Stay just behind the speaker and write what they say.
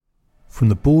From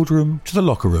the boardroom to the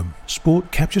locker room,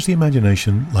 sport captures the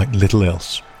imagination like little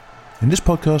else. In this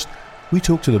podcast, we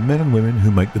talk to the men and women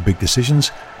who make the big decisions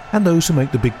and those who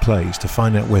make the big plays to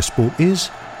find out where sport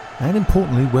is and,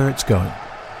 importantly, where it's going.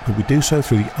 But we do so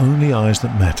through the only eyes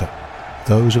that matter,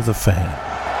 those of the fan.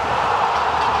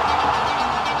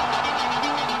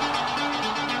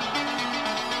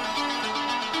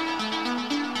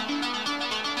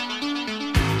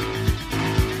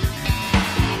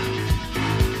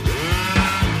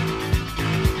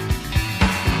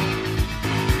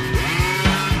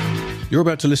 You're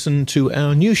about to listen to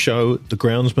our new show, The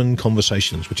Groundsman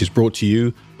Conversations, which is brought to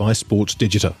you by Sports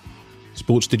Digita.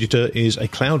 Sports Digita is a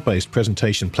cloud-based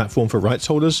presentation platform for rights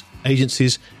holders,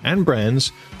 agencies, and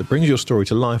brands that brings your story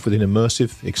to life with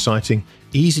immersive, exciting,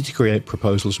 easy-to-create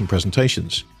proposals and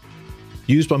presentations.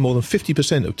 Used by more than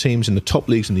 50% of teams in the top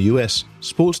leagues in the US,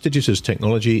 Sports Digita's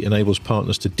technology enables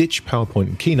partners to ditch PowerPoint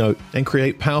and Keynote and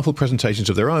create powerful presentations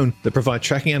of their own that provide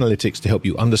tracking analytics to help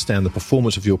you understand the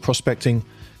performance of your prospecting,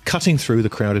 cutting through the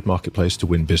crowded marketplace to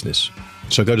win business.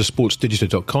 So go to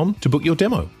sportsdigita.com to book your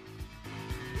demo.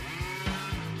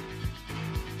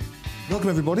 Welcome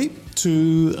everybody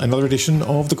to another edition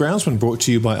of The Groundsman, brought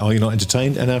to you by Are You Not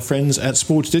Entertained and our friends at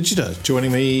Sports Digita.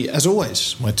 Joining me, as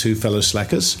always, my two fellow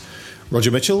slackers, Roger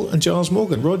Mitchell and Giles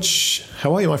Morgan. Rog,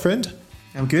 how are you, my friend?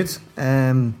 I'm good.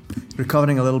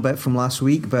 Recovering a little bit from last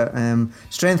week, but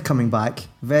strength coming back.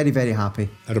 Very, very happy.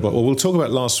 Well, we'll talk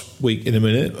about last week in a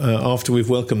minute after we've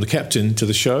welcomed the captain to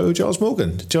the show, Giles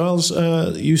Morgan. Giles,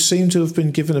 you seem to have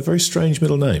been given a very strange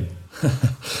middle name.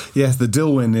 Yes, the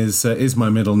Dilwyn is my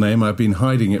middle name. I've been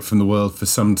hiding it from the world for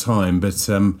some time, but it's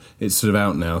sort of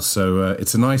out now. So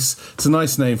it's a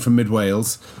nice name from Mid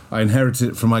Wales. I inherited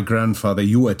it from my grandfather,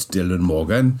 Ewart Dylan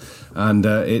Morgan, and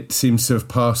it seems to have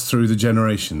passed through the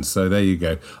generations. So there you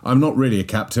go. I'm not really a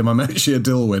captain. I'm actually a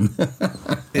Dilwyn.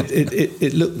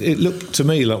 It looked to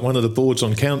me like one of the boards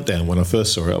on Countdown when I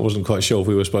first saw it. I wasn't quite sure if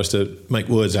we were supposed to make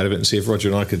words out of it and see if Roger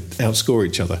and I could outscore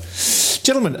each other.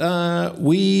 Gentlemen,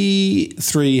 we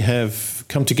three have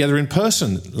come together in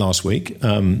person last week,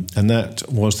 and that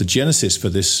was the genesis for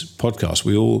this podcast.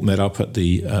 We all met up at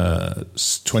the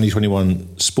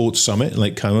 2021 Sports Summit in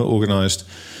Lake Como, organised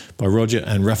by Roger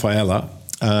and Rafaela,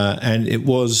 and it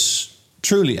was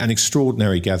truly an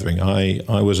extraordinary gathering.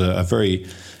 I was a very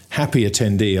happy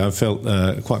attendee. I felt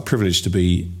quite privileged to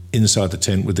be inside the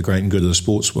tent with the great and good of the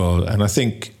sports world, and I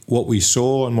think what we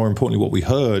saw, and more importantly what we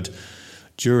heard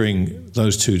during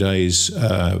those 2 days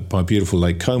by beautiful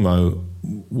Lake Como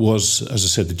was, as I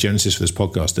said, the genesis for this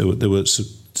podcast. There were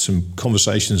some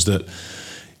conversations that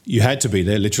you had to be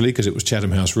there, literally, because it was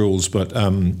Chatham House rules, but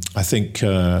I think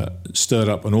stirred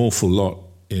up an awful lot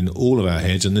in all of our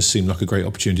heads, and this seemed like a great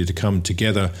opportunity to come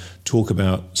together, talk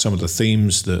about some of the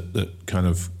themes that kind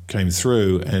of came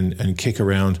through and kick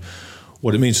around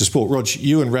what it means for sport. Rog,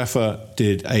 you and Rafa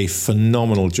did a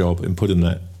phenomenal job in putting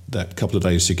that couple of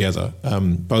days together,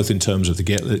 both in terms of the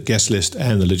guest list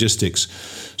and the logistics.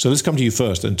 So let's come to you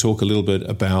first and talk a little bit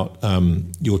about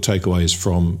your takeaways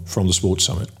from the Sports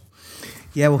Summit.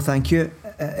 Yeah, well, thank you.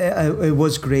 It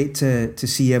was great to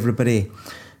see everybody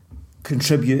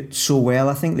contribute so well.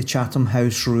 I think the Chatham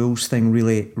House rules thing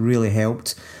really, really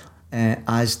helped,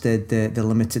 as did the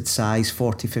limited size,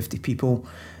 40, 50 people.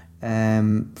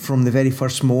 From the very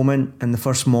first moment and the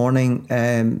first morning,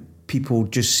 people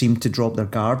just seemed to drop their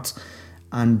guard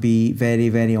and be very,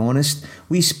 very honest.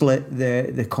 We split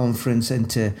the conference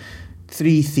into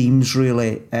three themes,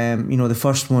 really. The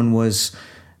first one was,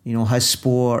 has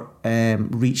sport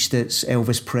reached its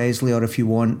Elvis Presley, or if you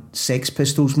want, Sex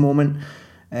Pistols moment,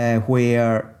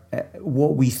 where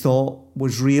what we thought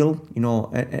was real,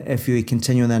 if you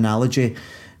continue the analogy,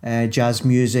 jazz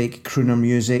music, crooner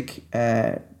music,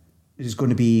 is going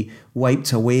to be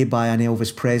wiped away by an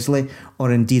Elvis Presley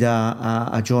or indeed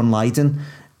a John Lydon,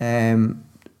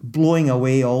 blowing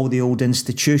away all the old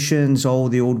institutions, all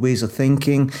the old ways of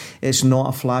thinking. It's not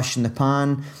a flash in the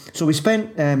pan. So we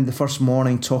spent the first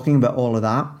morning talking about all of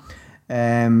that,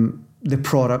 the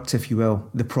product, if you will,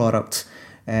 the product.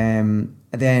 Then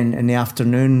in the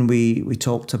afternoon, we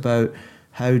talked about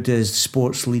how does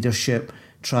sports leadership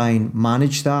try and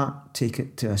manage that, take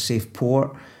it to a safe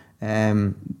port,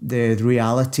 the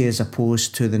reality as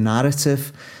opposed to the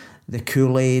narrative, the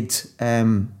Kool-Aid,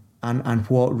 and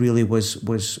what really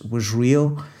was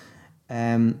real.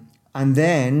 And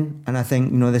then, and I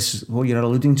think, this is what you're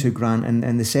alluding to, Grant,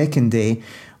 and the second day,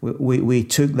 we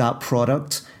took that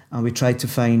product and we tried to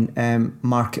find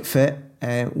market fit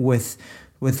with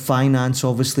finance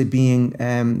obviously being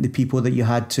the people that you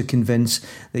had to convince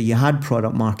that you had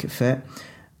product market fit.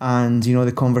 And,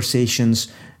 the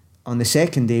conversations on the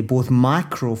second day, both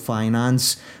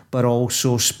microfinance but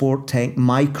also sport tech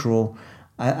micro,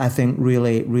 I think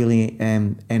really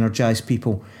energised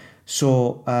people.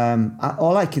 So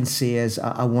all I can say is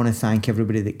I want to thank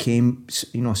everybody that came,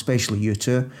 especially you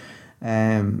two.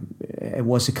 It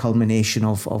was a culmination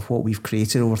of what we've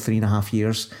created over 3.5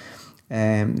 years.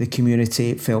 The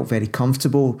community felt very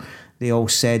comfortable. They all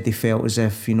said they felt as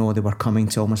if they were coming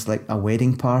to almost like a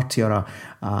wedding party or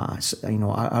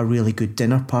a really good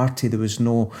dinner party. There was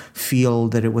no feel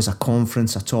that it was a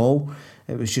conference at all.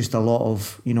 It was just a lot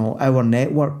of our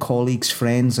network, colleagues,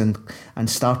 friends, and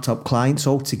startup clients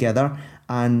all together.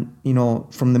 And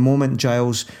from the moment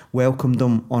Giles welcomed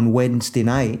them on Wednesday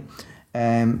night,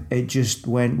 it just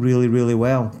went really, really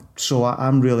well. So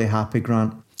I'm really happy,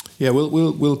 Grant. Yeah,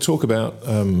 we'll talk about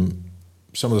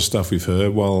some of the stuff we've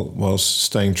heard while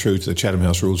staying true to the Chatham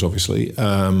House rules, obviously.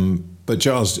 But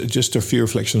Giles, just a few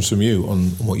reflections from you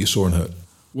on what you saw and heard.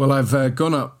 Well, I've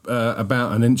gone up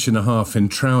about 1.5 inches in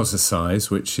trouser size,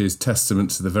 which is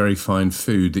testament to the very fine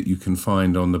food that you can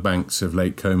find on the banks of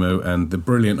Lake Como and the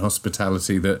brilliant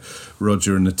hospitality that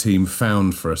Roger and the team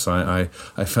found for us. I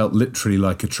felt literally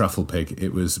like a truffle pig.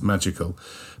 It was magical.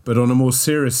 But on a more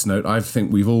serious note, I think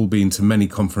we've all been to many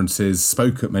conferences,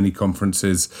 spoke at many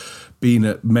conferences, been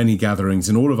at many gatherings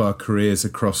in all of our careers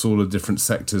across all the different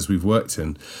sectors we've worked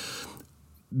in.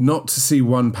 Not to see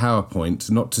one PowerPoint,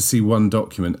 not to see one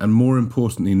document, and more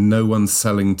importantly, no one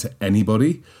selling to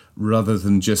anybody rather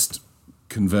than just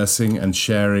conversing and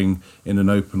sharing in an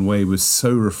open way was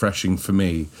so refreshing for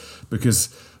me,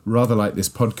 because rather like this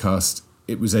podcast,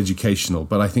 it was educational,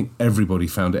 but I think everybody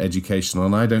found it educational.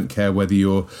 And I don't care whether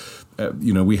you're,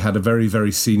 we had a very,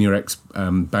 very senior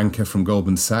ex-banker from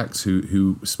Goldman Sachs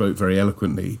who spoke very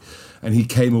eloquently. And he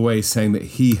came away saying that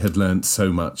he had learned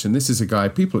so much. And this is a guy,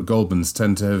 people at Goldman's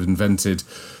tend to have invented,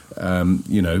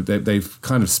 they've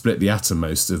kind of split the atom,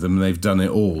 most of them, and they've done it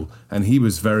all. And he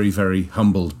was very, very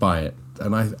humbled by it.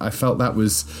 And I felt that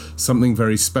was something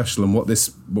very special. And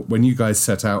when you guys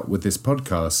set out with this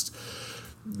podcast,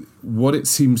 what it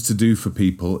seems to do for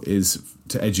people is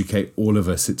to educate all of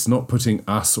us. It's not putting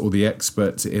us or the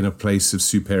experts in a place of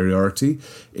superiority.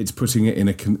 It's putting it in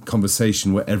a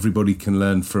conversation where everybody can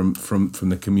learn from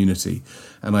the community.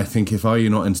 And I think if Are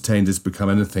You Not Entertained has become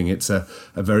anything, it's a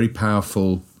very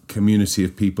powerful community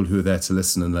of people who are there to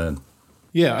listen and learn.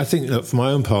 Yeah, I think that for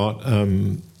my own part,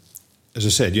 as I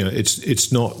said,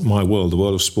 it's not my world. The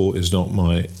world of sport is not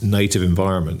my native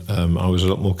environment. I was a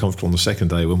lot more comfortable on the second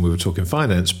day when we were talking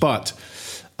finance, but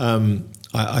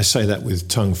I say that with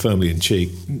tongue firmly in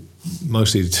cheek,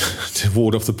 mostly to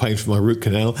ward off the pain from my root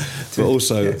canal, but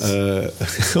also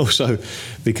also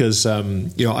because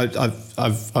I've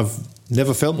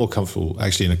never felt more comfortable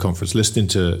actually in a conference listening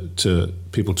to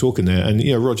people talking there. And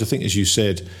Roger, I think as you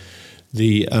said,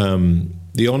 the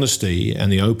honesty and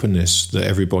the openness that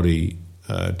everybody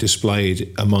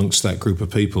displayed amongst that group of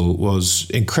people was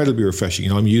incredibly refreshing.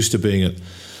 I'm used to being at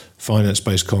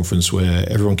finance-based conference where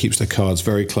everyone keeps their cards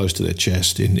very close to their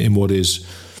chest in what is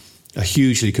a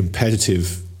hugely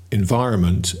competitive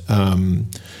environment.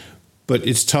 But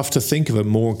it's tough to think of a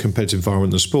more competitive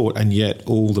environment than sport, and yet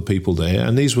all the people there,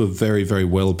 and these were very, very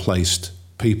well-placed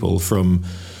people from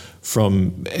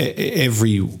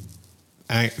every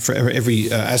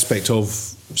aspect of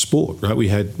sport, right? We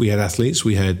had athletes,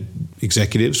 we had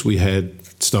executives, we had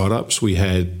startups, we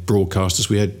had broadcasters,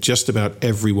 we had just about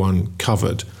everyone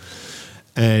covered.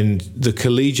 And the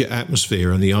collegiate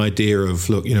atmosphere and the idea of,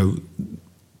 look,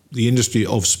 the industry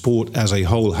of sport as a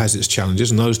whole has its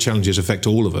challenges, and those challenges affect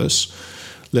all of us.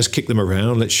 Let's kick them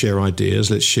around. Let's share ideas.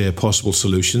 Let's share possible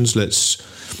solutions. Let's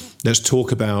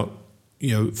talk about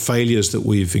failures that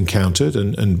we've encountered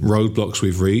and roadblocks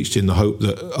we've reached in the hope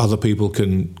that other people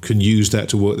can use that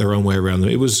to work their own way around them.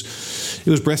 It was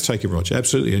breathtaking, Roger,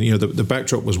 absolutely. And the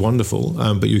backdrop was wonderful,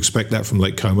 but you expect that from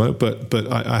Lake Como.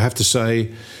 But I have to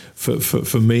say,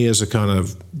 for me as a kind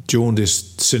of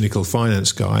jaundiced, cynical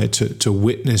finance guy, to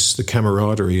witness the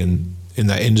camaraderie in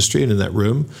that industry and in that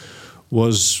room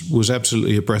was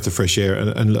absolutely a breath of fresh air.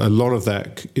 And a lot of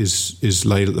that is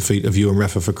laid at the feet of you and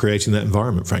Rafa for creating that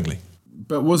environment, frankly.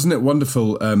 But wasn't it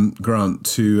wonderful, Grant,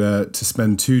 to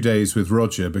spend 2 days with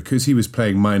Roger, because he was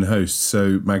playing Mein Host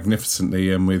so magnificently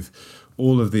and with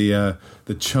all of the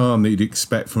charm that you'd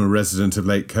expect from a resident of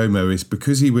Lake Como, is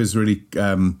because he was really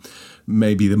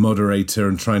maybe the moderator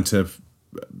and trying to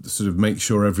sort of make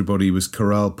sure everybody was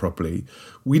corralled properly.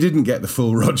 We didn't get the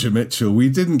full Roger Mitchell. We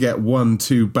didn't get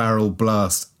 1-2 barrel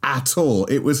blast at all.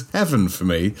 It was heaven for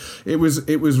me. It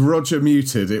was Roger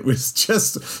muted. It was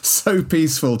just so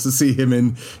peaceful to see him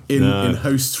in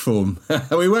host form.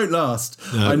 We won't last.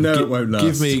 No, I know it won't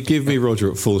last. Give me Roger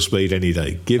at full speed any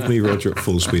day. Give me Roger at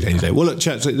full speed any day. Well, look,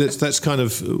 chaps, that's kind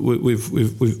of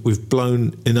we've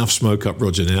blown enough smoke up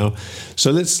Roger now.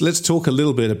 So let's talk a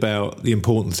little bit about the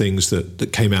important things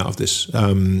that came out of this.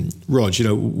 Rog,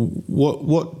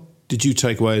 what did you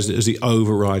take away as the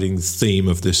overriding theme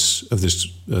of this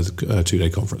 2-day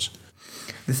conference?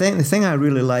 The thing I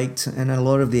really liked, and a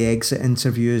lot of the exit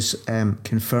interviews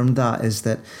confirmed that, is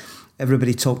that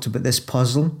everybody talked about this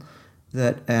puzzle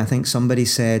that I think somebody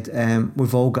said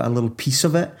we've all got a little piece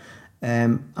of it,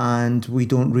 and we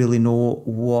don't really know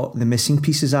what the missing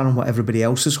pieces are and what everybody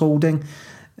else is holding.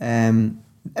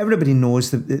 Everybody knows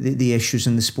the issues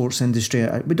in the sports industry.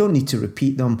 We don't need to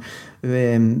repeat them.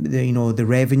 The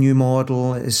revenue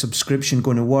model, is subscription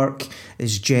going to work?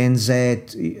 Is Gen Z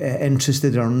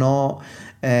interested or not?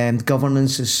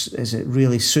 Governance, is it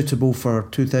really suitable for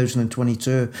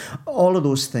 2022? All of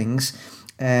those things.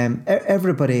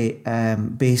 Everybody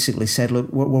basically said,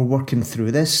 look, we're working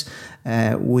through this.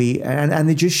 And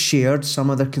they just shared some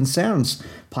of their concerns.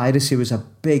 Piracy was a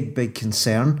big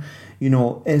concern.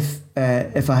 If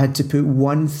I had to put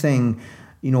one thing,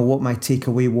 what my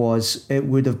takeaway was, it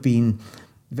would have been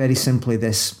very simply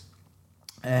this.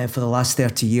 For the last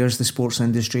 30 years, the sports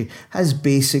industry has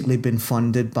basically been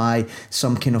funded by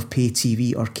some kind of pay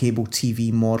TV or cable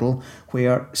TV model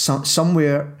where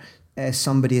somewhere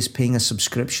somebody is paying a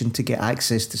subscription to get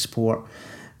access to sport.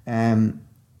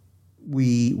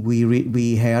 We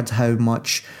heard how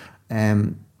much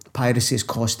piracy is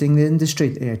costing the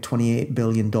industry, $28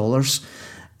 billion.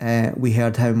 We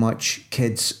heard how much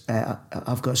kids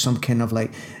have got some kind of real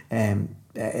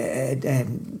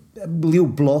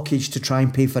blockage to try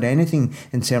and pay for anything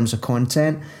in terms of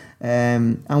content.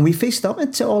 And we faced up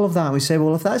into all of that. We said,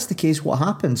 well, if that's the case, what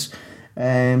happens?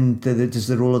 Does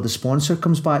the role of the sponsor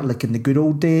comes back, like in the good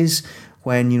old days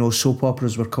when soap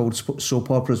operas were called soap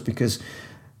operas because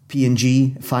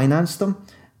P&G financed them?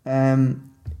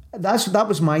 That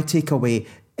was my takeaway.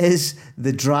 Is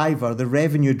the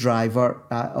revenue driver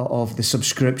of the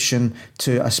subscription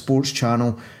to a sports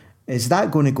channel, is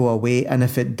that going to go away? And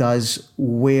if it does,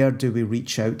 where do we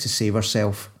reach out to save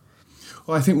ourselves?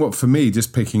 Well, I think what for me,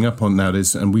 just picking up on that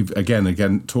is, and we've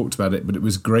again talked about it, but it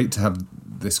was great to have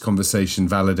this conversation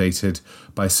validated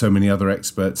by so many other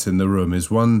experts in the room,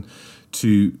 is one,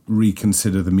 to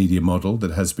reconsider the media model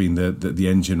that has been the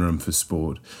engine room for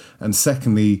sport. And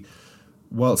secondly,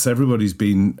 whilst everybody's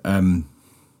been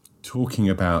talking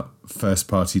about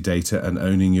first-party data and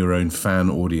owning your own fan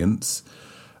audience,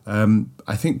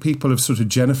 I think people have sort of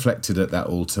genuflected at that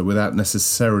altar without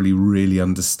necessarily really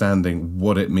understanding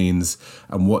what it means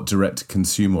and what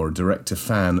direct-to-consumer or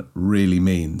direct-to-fan really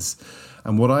means.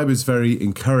 And what I was very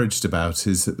encouraged about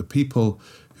is that the people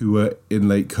who were in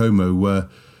Lake Como were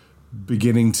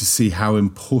beginning to see how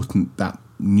important that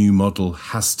new model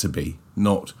has to be,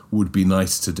 not would be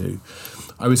nice to do.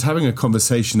 I was having a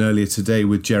conversation earlier today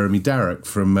with Jeremy Darroch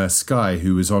from Sky,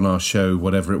 who was on our show,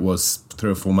 whatever it was,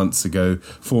 3 or 4 months ago,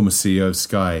 former CEO of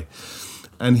Sky.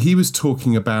 And he was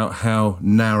talking about how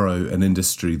narrow an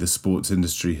industry the sports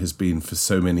industry has been for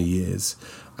so many years.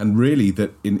 And really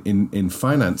that in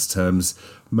finance terms,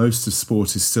 most of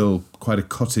sport is still quite a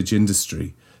cottage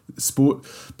industry. Sport,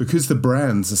 because the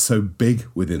brands are so big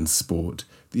within sport,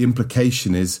 the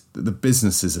implication is that the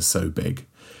businesses are so big.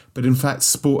 But in fact,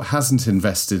 sport hasn't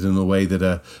invested in the way that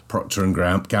a Procter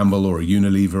 & Gamble or a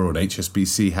Unilever or an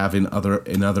HSBC have in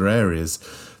other areas.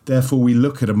 Therefore, we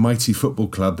look at a mighty football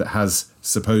club that has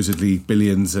supposedly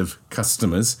billions of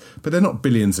customers, but they're not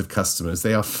billions of customers.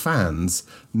 They are fans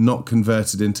not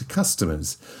converted into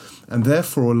customers. And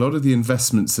therefore, a lot of the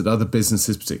investments that other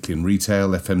businesses, particularly in retail,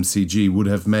 FMCG, would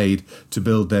have made to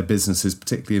build their businesses,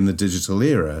 particularly in the digital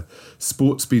era,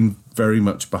 sport's been very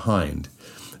much behind.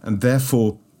 And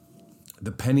therefore,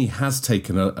 the penny has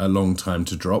taken a long time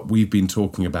to drop. We've been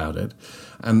talking about it.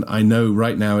 And I know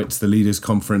right now it's the Leaders'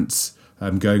 Conference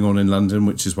going on in London,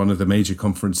 which is one of the major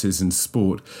conferences in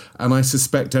sport. And I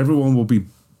suspect everyone will be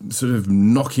sort of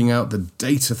knocking out the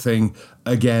data thing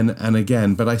again and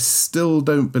again. But I still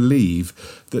don't believe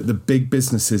that the big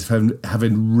businesses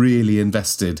haven't really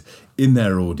invested in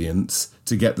their audience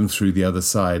to get them through the other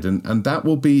side. And that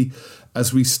will be,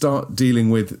 as we start dealing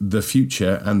with the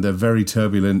future and the very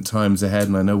turbulent times ahead,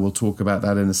 and I know we'll talk about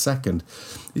that in a second,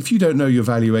 if you don't know your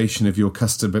valuation of your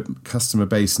customer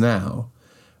base now,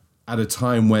 at a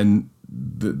time when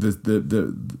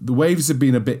the waves have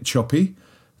been a bit choppy,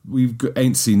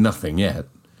 ain't seen nothing yet.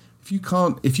 if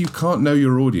you can't know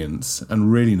your audience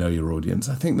and really know your audience,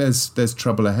 I think there's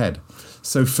trouble ahead.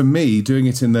 So for me, doing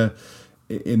it in the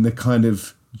kind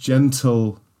of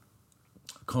gentle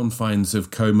confines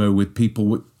of Como with people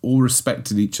who all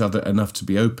respected each other enough to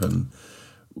be open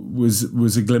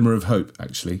was a glimmer of hope,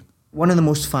 actually. One of the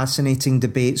most fascinating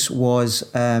debates was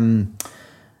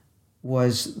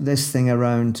this thing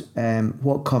around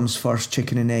what comes first,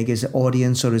 chicken and egg. Is it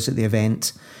audience or is it the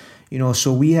event?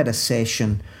 So we had a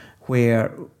session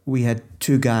where we had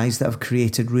two guys that have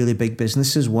created really big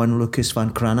businesses. One, Lucas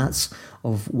Van Kranatz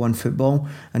of OneFootball,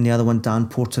 and the other one, Dan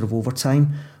Porter of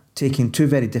Overtime, taking two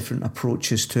very different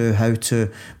approaches to how to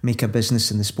make a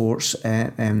business in the sports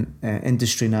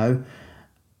industry now.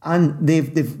 And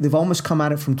they've almost come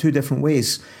at it from two different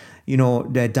ways.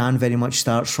 Dan very much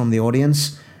starts from the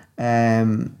audience,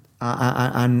 and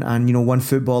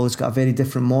OneFootball has got a very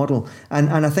different model. And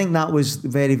I think that was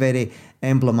very, very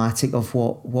emblematic of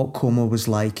what Como was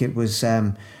like. It was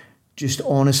just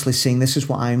honestly saying, this is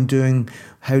what I'm doing.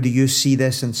 How do you see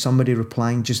this? And somebody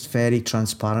replying just very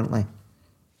transparently.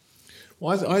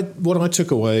 Well, what I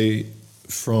took away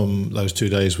from those 2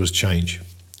 days was change.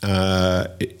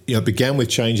 It began with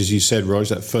change, as you said, Rog.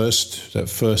 That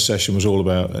first session was all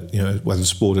about whether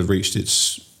sport had reached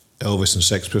its Elvis and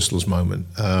Sex Pistols moment.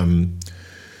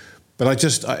 But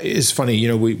it's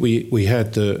funny, we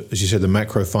had as you said, the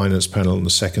macro finance panel on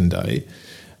the second day,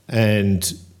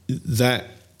 and that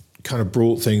kind of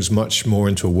brought things much more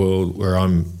into a world where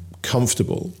I'm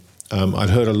comfortable.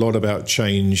 I'd heard a lot about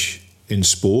change in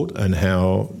sport and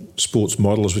how sports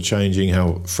models were changing,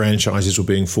 how franchises were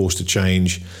being forced to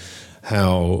change,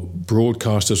 how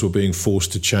broadcasters were being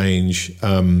forced to change.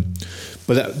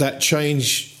 But that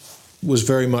change was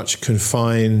very much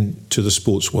confined to the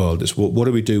sports world. It's what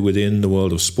do we do within the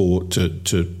world of sport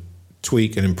to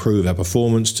tweak and improve our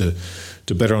performance, to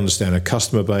better understand our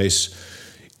customer base.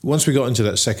 Once we got into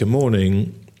that second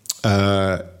morning,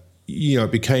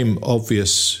 it became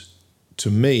obvious to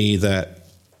me that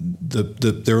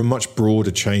there are much broader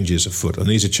changes afoot, and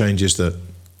these are changes that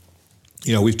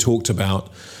we've talked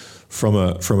about from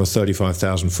a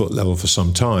 35,000 foot level for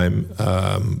some time,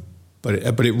 but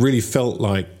it really felt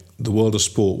like the world of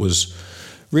sport was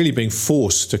really being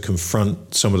forced to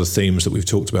confront some of the themes that we've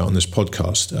talked about on this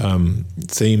podcast,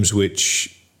 themes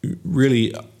which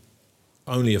really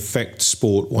only affect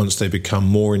sport once they become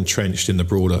more entrenched in the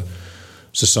broader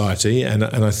society, and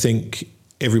I think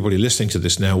everybody listening to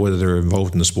this now, whether they're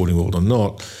involved in the sporting world or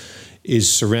not, is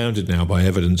surrounded now by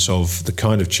evidence of the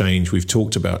kind of change we've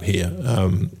talked about here.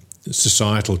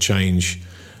 Societal change,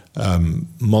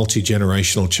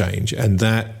 multi-generational change, and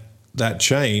that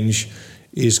change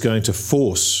is going to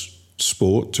force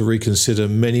sport to reconsider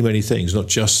many, many things.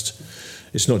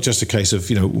 It's not just a case of,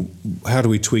 how do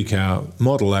we tweak our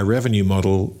model, our revenue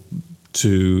model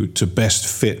to best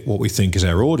fit what we think is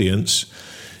our audience.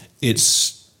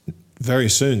 It's very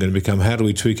soon going to become, how do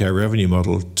we tweak our revenue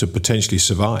model to potentially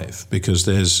survive? Because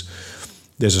there's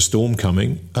a storm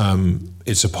coming.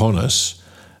 It's upon us.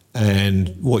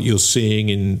 And what you're seeing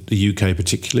in the UK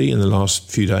particularly in the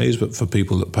last few days, but for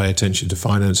people that pay attention to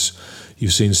finance,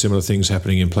 you've seen similar things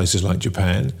happening in places like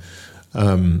Japan,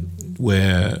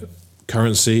 where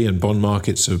currency and bond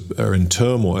markets are in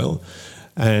turmoil.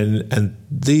 And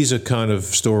these are kind of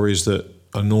stories that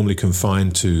are normally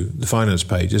confined to the finance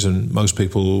pages, and most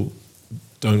people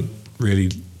don't really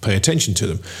pay attention to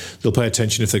them. They'll pay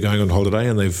attention if they're going on holiday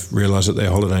and they've realised that their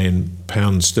holiday in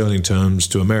pound sterling terms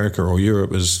to America or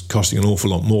Europe is costing an awful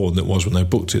lot more than it was when they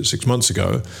booked it 6 months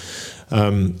ago.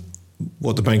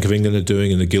 What the Bank of England are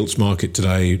doing in the gilts market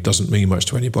today doesn't mean much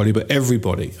to anybody, but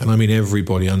everybody, and I mean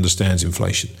everybody, understands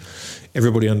inflation.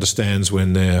 Everybody understands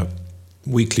when their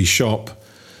weekly shop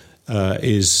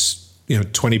is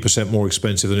 20% more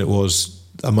expensive than it was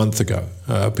a month ago.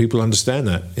 People understand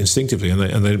that instinctively,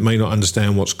 and they may not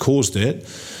understand what's caused it,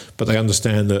 but they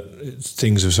understand that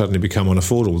things have suddenly become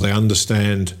unaffordable. They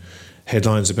understand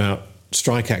headlines about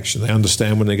strike action. They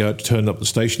understand when they go to turn up the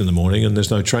station in the morning and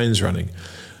there's no trains running.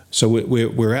 So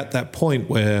we're at that point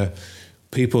where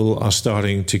people are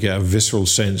starting to get a visceral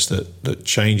sense that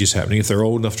change is happening. If they're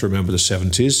old enough to remember the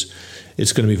 70s,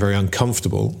 it's going to be very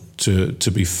uncomfortable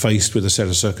to be faced with a set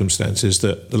of circumstances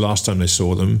that the last time they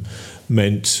saw them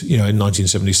meant, in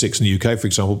 1976 in the UK, for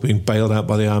example, being bailed out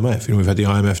by the IMF. We've had the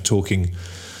IMF talking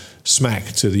smack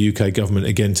to the UK government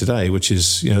again today, which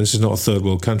is, this is not a third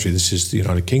world country, this is the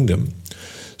United Kingdom.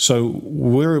 So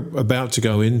we're about to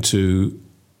go into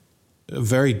a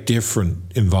very different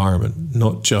environment,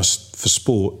 not just for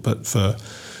sport, but for,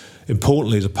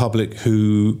 importantly, the public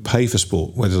who pay for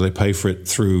sport, whether they pay for it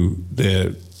through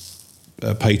their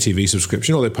a pay TV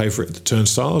subscription, or they pay for it at the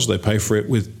turnstiles, or they pay for it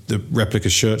with the replica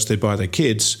shirts they buy their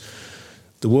kids.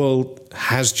 The world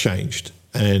has changed,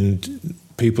 and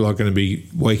people are going to be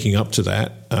waking up to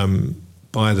that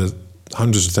by the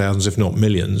hundreds of thousands, if not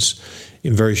millions,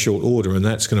 in very short order, and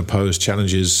that's going to pose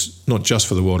challenges not just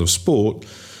for the world of sport,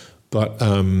 but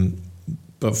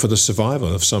for the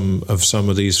survival of some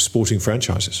of these sporting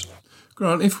franchises.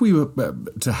 Grant, if we were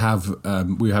to have,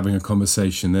 we were having a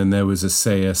conversation, and there was a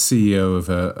CEO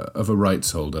of a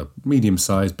rights holder, medium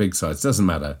size, big size, doesn't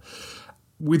matter.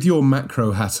 With your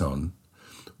macro hat on,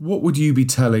 what would you be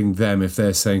telling them if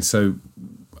they're saying, so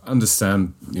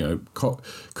understand,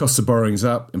 cost of borrowing's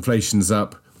up, inflation's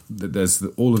up, that there's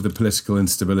all of the political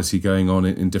instability going on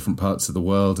in different parts of the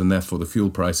world, and therefore the fuel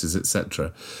prices,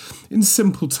 etc. In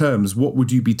simple terms, what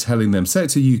would you be telling them? Say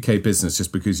it's a UK business,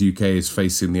 just because UK is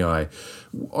facing the eye,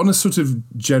 on a sort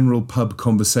of general pub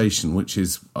conversation, which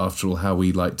is, after all, how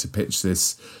we like to pitch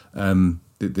this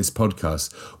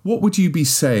podcast. What would you be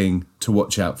saying to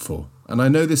watch out for? And I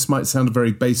know this might sound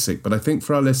very basic, but I think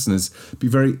for our listeners, it'd be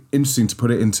very interesting to put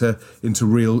it into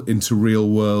real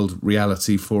world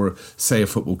reality for, say, a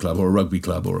football club or a rugby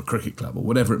club or a cricket club or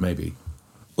whatever it may be.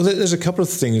 Well, there's a couple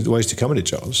of ways to come at it,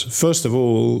 Charles. First of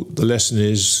all, the lesson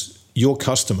is your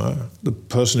customer, the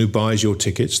person who buys your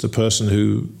tickets, the person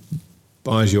who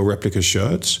buys your replica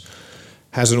shirts,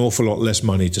 has an awful lot less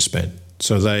money to spend.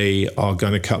 So they are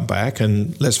going to cut back.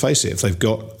 And let's face it, if they've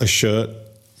got a shirt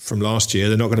from last year,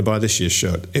 they're not going to buy this year's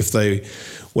shirt. If they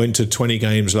went to 20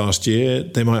 games last year,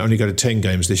 they might only go to 10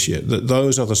 games this year.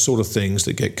 Those are the sort of things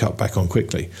that get cut back on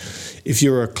quickly. If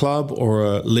you're a club or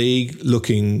a league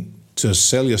looking to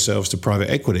sell yourselves to private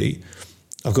equity,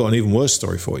 I've got an even worse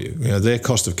story for you. Their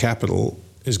cost of capital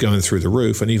is going through the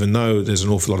roof, and even though there's an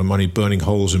awful lot of money burning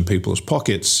holes in people's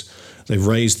pockets, they've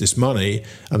raised this money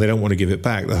and they don't want to give it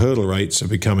back. The hurdle rates are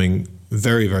becoming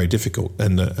very, very difficult,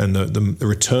 and the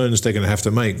returns they're going to have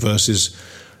to make versus,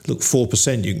 look,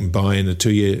 4% you can buy in a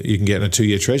 2-year, you can get in a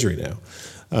 2-year treasury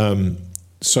now.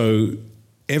 So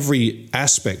every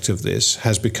aspect of this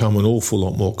has become an awful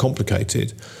lot more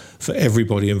complicated for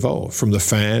everybody involved, from the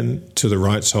fan to the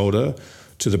rights holder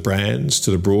to the brands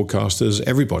to the broadcasters,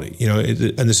 everybody.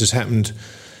 And this has happened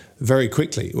very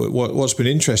quickly. What's been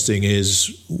interesting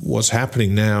is what's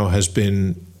happening now has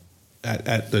been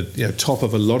at the top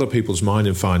of a lot of people's mind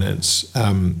in finance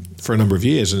for a number of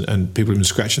years, and people have been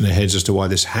scratching their heads as to why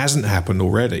this hasn't happened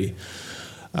already.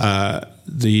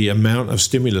 The amount of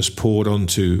stimulus poured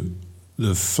onto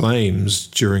the flames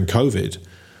during COVID,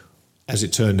 as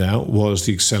it turned out, was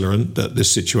the accelerant that this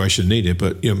situation needed.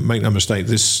 But make no mistake,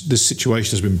 this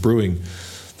situation has been brewing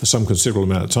for some considerable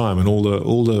amount of time, and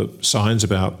all the signs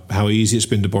about how easy it's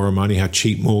been to borrow money, how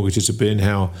cheap mortgages have been,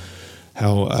 how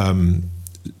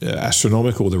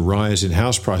astronomical the rise in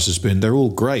house prices has been, they're all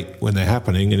great when they're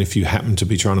happening. And if you happen to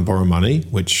be trying to borrow money,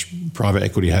 which private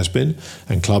equity has been,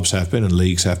 and clubs have been, and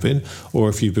leagues have been, or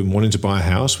if you've been wanting to buy a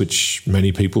house, which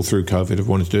many people through COVID have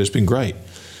wanted to do, it's been great.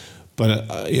 But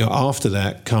after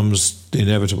that comes the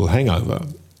inevitable hangover.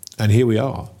 And here we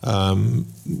are.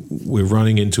 We're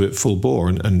running into it full bore.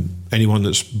 And anyone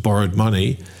that's borrowed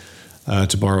money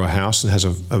to borrow a house and has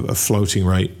a floating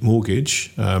rate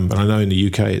mortgage, but I know in the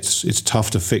UK it's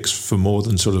tough to fix for more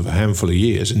than sort of a handful of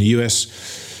years. In the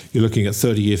US, you're looking at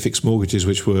 30-year fixed mortgages,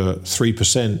 which were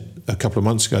 3% a couple of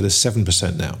months ago. They're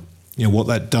 7% now. What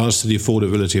that does to the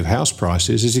affordability of house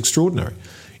prices is extraordinary.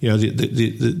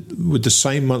 With the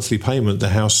same monthly payment, the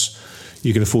house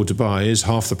you can afford to buy is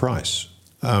half the price.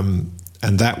 And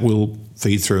that will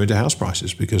feed through into house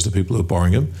prices because the people who are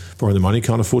borrowing the money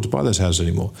can't afford to buy those houses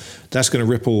anymore. That's going to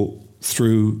ripple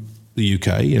through the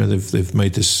UK. They've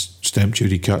made this stamp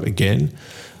duty cut again.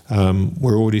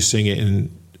 We're already seeing it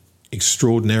in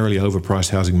extraordinarily overpriced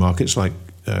housing markets like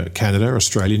Canada,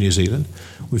 Australia, New Zealand.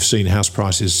 We've seen house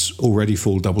prices already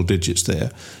fall double digits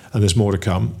there, and there's more to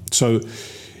come. So,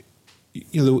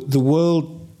 the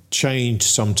world changed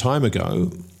some time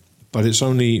ago, but it's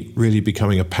only really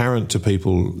becoming apparent to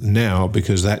people now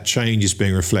because that change is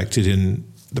being reflected in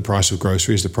the price of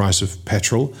groceries, the price of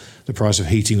petrol, the price of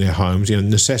heating their homes,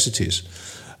 necessities.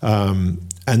 And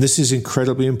this is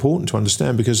incredibly important to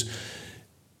understand because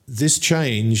this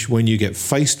change, when you get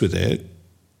faced with it,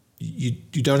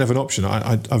 you don't have an option.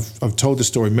 I've told this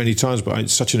story many times, but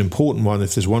it's such an important one.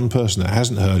 If there's one person that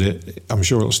hasn't heard it, I'm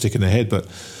sure it'll stick in their head. But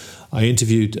I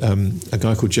interviewed a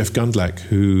guy called Jeff Gundlach,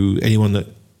 who anyone that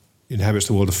inhabits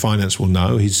the world of finance will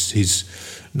know.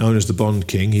 He's known as the Bond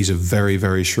King. He's a very,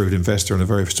 very shrewd investor and a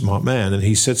very smart man. And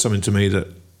he said something to me that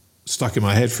stuck in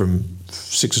my head from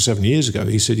 6 or 7 years ago.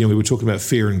 He said, we were talking about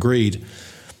fear and greed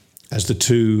as the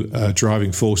two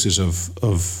driving forces of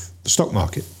the stock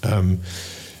market. And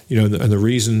the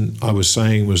reason I was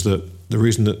saying was that the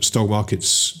reason that stock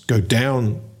markets go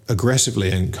down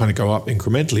aggressively and kind of go up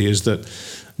incrementally is that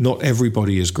not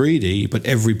everybody is greedy, but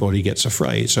everybody gets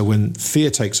afraid. So when fear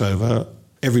takes over,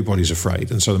 everybody's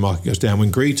afraid, and so the market goes down.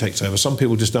 When greed takes over, some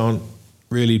people just aren't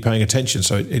really paying attention,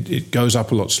 so it goes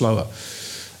up a lot slower.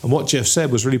 And what Jeff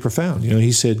said was really profound.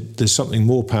 He said there's something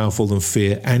more powerful than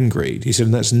fear and greed. He said,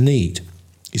 and that's need.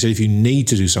 He said if you need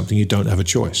to do something, you don't have a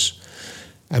choice.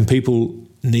 And people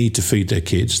need to feed their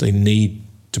kids. They need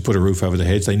to put a roof over their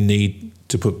heads. They need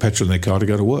to put petrol in their car to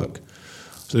go to work.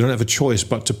 So they don't have a choice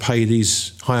but to pay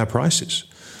these higher prices.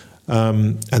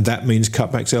 And that means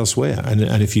cutbacks elsewhere. And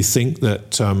if you think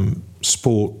that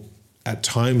sport at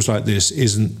times like this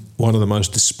isn't one of the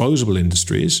most disposable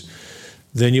industries,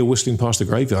 then you're whistling past the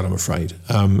graveyard, I'm afraid.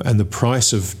 And the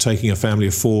price of taking a family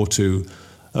of 4 to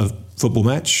a football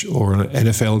match or an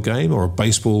NFL game or a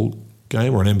baseball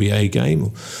game or an NBA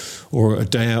game or a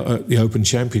day out at the Open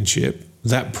Championship,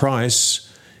 that price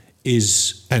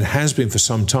is, and has been for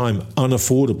some time,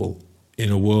 unaffordable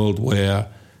in a world where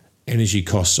energy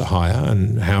costs are higher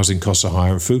and housing costs are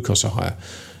higher and food costs are higher.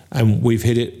 And we've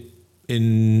hit it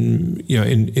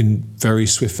in very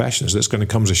swift fashion. So that's going to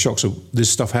come as a shock. So this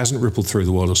stuff hasn't rippled through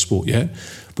the world of sport yet,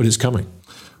 but it's coming.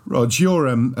 Rog, you're,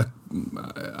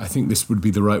 I think this would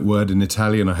be the right word in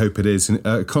Italian, I hope it is,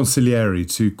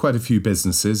 consigliere to quite a few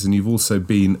businesses, and you've also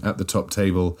been at the top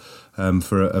table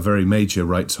for a very major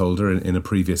rights holder in a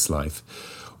previous life.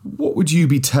 What would you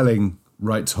be telling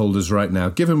rights holders right now,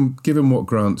 given what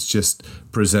Grant's just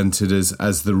presented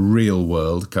as the real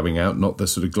world coming out, not the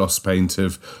sort of gloss paint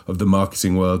of the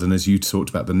marketing world, and as you talked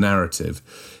about the narrative?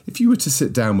 If you were to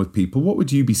sit down with people, what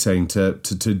would you be saying to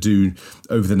do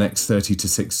over the next 30 to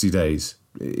 60 days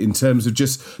in terms of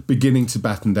just beginning to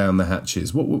batten down the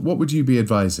hatches? What would you be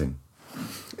advising?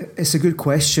 It's a good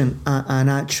question, and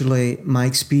actually my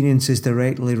experience is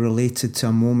directly related to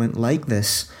a moment like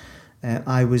this.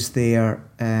 I was there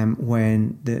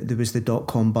when there was the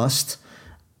dot-com bust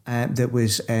that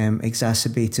was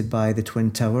exacerbated by the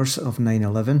Twin Towers of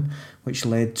 9/11, which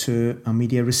led to a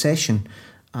media recession.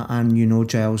 And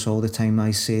Giles, all the time I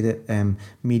say that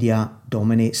media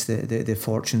dominates the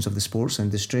fortunes of the sports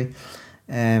industry,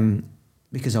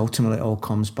 because ultimately it all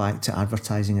comes back to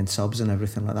advertising and subs and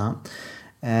everything like that.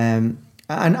 And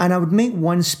I would make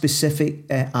one specific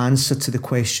answer to the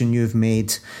question you've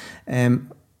made.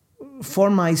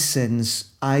 For my sins,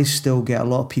 I still get a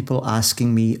lot of people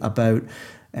asking me about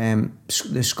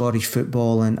the Scottish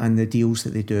football and the deals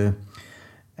that they do.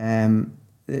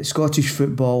 Scottish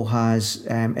football has,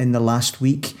 in the last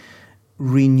week,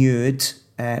 renewed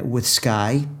with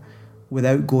Sky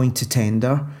without going to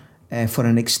tender for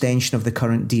an extension of the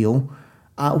current deal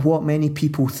at what many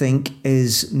people think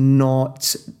is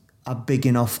not a big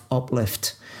enough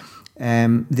uplift.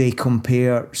 They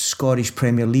compare Scottish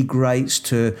Premier League rights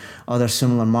to other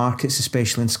similar markets,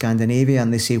 especially in Scandinavia,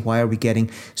 and they say, why are we getting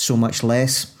so much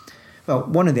less? Well,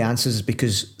 one of the answers is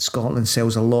because Scotland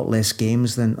sells a lot less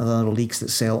games than other leagues that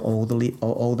sell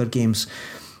all their games.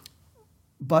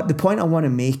 But the point I want to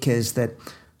make is that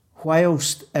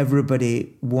whilst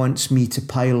everybody wants me to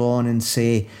pile on and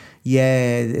say,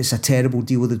 yeah, it's a terrible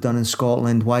deal they've done in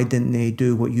Scotland, why didn't they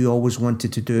do what you always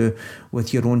wanted to do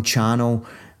with your own channel?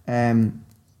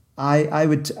 I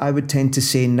would tend to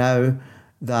say now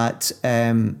that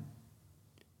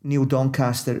Neil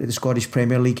Doncaster at the Scottish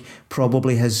Premier League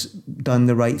probably has done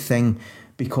the right thing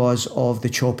because of the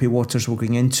choppy waters we're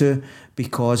going into,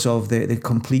 because of the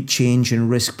complete change in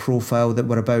risk profile that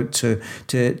we're about to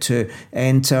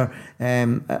enter.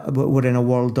 We're in a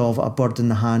world of a bird in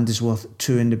the hand is worth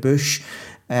two in the bush.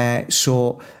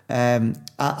 So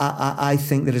I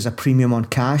think there is a premium on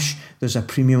cash, there's a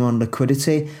premium on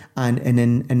liquidity, and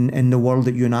in the world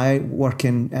that you and I work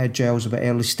in, Giles, about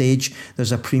early stage,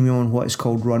 there's a premium on what is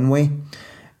called runway.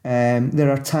 There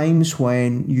are times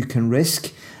when you can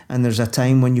risk, and there's a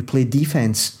time when you play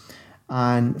defence.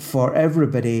 And for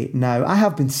everybody now, I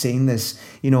have been saying this,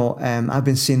 I've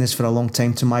been saying this for a long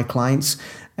time to my clients.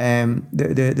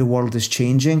 The world is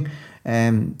changing.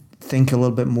 Think a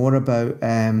little bit more about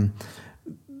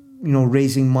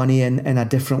raising money in a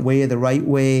different way, the right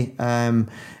way.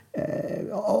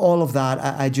 All of that,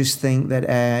 I just think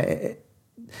that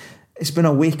it's been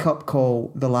a wake-up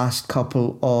call the last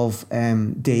couple of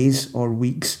days or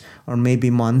weeks or maybe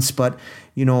months. But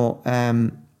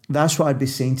that's what I'd be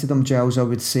saying to them, Giles. I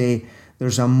would say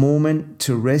there's a moment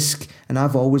to risk, and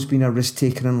I've always been a risk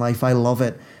taker in life. I love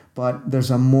it, but there's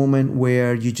a moment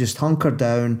where you just hunker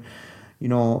down.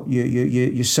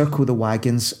 You circle the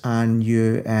wagons and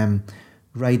you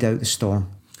ride out the storm.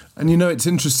 And it's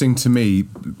interesting to me,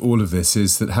 all of this,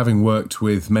 is that having worked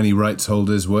with many rights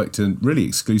holders, worked really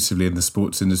exclusively in the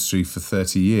sports industry for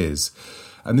 30 years,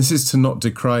 and this is to not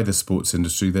decry the sports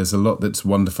industry. There's a lot that's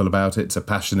wonderful about it. It's a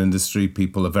passion industry.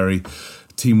 People are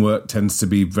teamwork tends to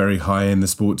be very high in the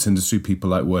sports industry.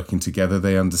 People like working together.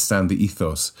 They understand the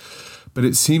ethos. But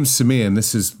it seems to me, and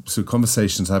this is sort of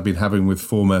conversations I've been having with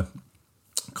former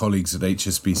colleagues at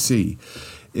HSBC,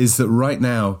 is that right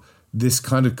now, this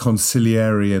kind of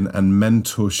conciliarian and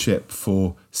mentorship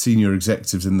for senior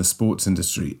executives in the sports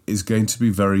industry is going to be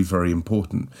very, very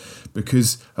important,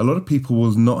 because a lot of people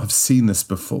will not have seen this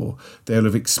before. They'll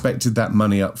have expected that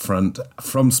money up front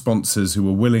from sponsors who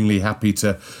were willingly happy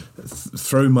to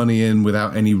throw money in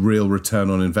without any real return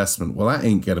on investment. Well, that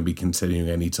ain't going to be continuing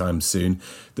anytime soon.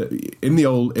 In the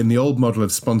old model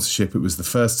of sponsorship, it was the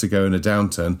first to go in a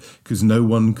downturn because no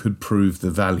one could prove the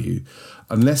value.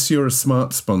 Unless you're a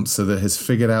smart sponsor that has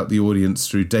figured out the audience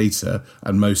through data,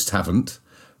 and most haven't,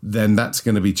 then that's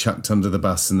going to be chucked under the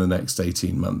bus in the next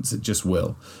 18 months. It just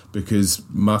will, because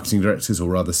marketing directors,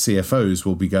 or rather CFOs,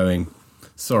 will be going,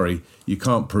 sorry, you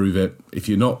can't prove it. If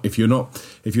you're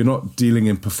not dealing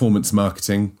in performance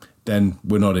marketing, then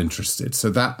we're not interested. So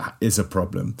that is a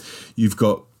problem. You've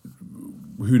got,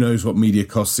 who knows what media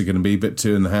costs are going to be, but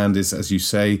two in the hand is, as you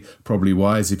say, probably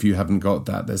wise. If you haven't got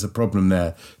that, there's a problem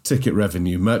there. Ticket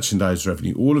revenue, merchandise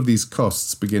revenue, all of these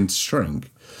costs begin to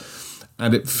shrink.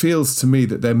 And it feels to me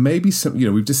that there may be some,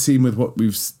 we've just seen with what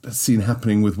we've seen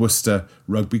happening with Worcester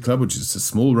Rugby Club, which is a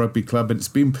small rugby club, but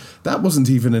that wasn't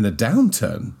even in a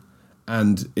downturn,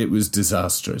 and it was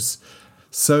disastrous.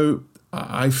 So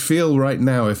I feel right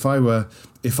now, if I were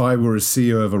a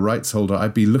CEO of a rights holder,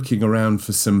 I'd be looking around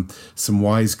for some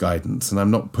wise guidance. And I'm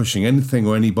not pushing anything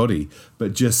or anybody,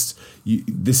 but just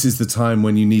this is the time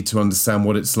when you need to understand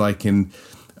what it's like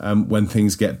when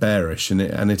things get bearish, and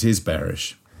it is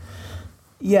bearish.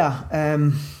 Yeah,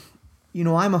 I'm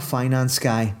a finance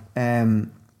guy,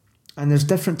 and there's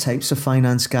different types of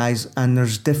finance guys, and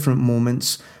there's different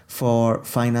moments for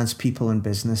finance people in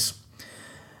business.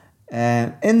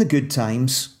 In the good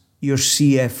times, your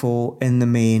CFO in the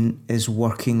main is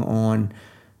working on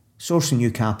sourcing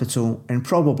new capital in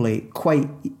probably quite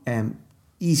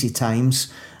easy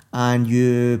times, and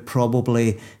you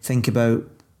probably think about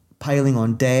piling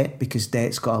on debt because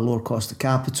debt's got a lower cost of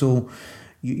capital.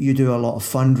 You do a lot of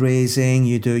fundraising,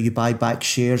 you buy back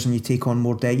shares and you take on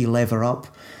more debt, you lever up.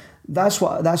 That's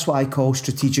what I call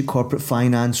strategic corporate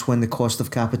finance when the cost of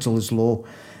capital is low.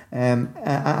 And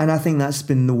I think that's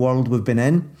been the world we've been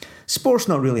in. Sports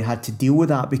not really had to deal with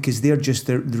that because they're just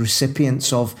the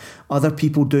recipients of other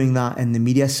people doing that in the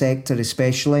media sector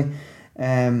especially.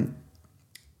 And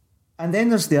then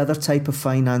there's the other type of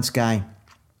finance guy,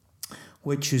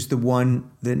 which is the one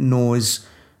that knows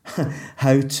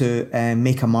how to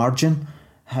make a margin,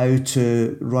 how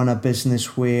to run a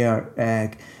business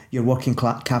where your working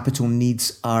capital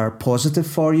needs are positive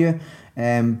for you,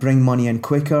 bring money in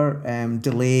quicker,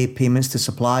 delay payments to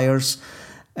suppliers,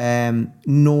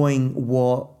 knowing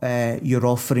what you're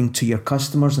offering to your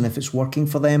customers and if it's working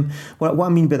for them. What I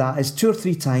mean by that is 2 or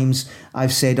 3 times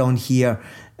I've said on here,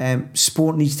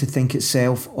 sport needs to think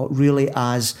itself really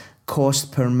as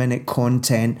cost per minute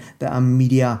content that a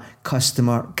media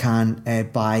customer can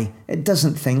buy. It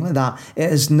doesn't think like that. It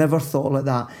has never thought like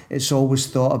that. It's always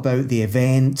thought about the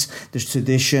event, there's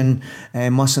tradition,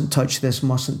 mustn't touch this,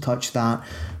 mustn't touch that.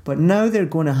 But now they're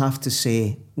going to have to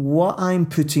say, what I'm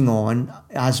putting on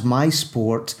as my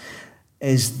sport,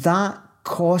 is that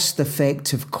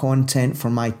cost-effective content for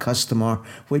my customer,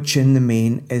 which in the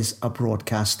main is a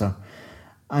broadcaster.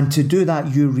 And to do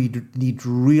that, you need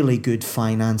really good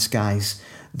finance guys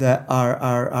that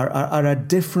are a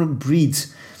different breed.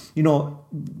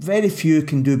 Very few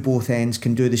can do both ends,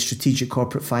 can do the strategic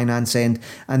corporate finance end,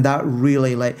 and that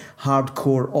really like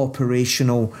hardcore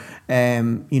operational,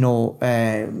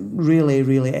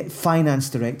 really finance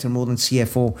director more than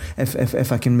CFO,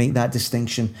 if I can make that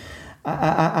distinction.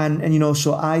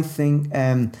 So I think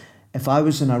if I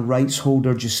was in a rights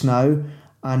holder just now,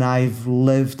 and I've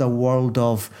lived a world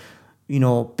of,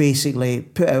 basically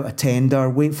put out a tender,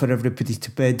 wait for everybody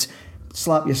to bid,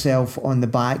 slap yourself on the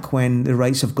back when the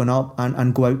rights have gone up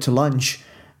and go out to lunch.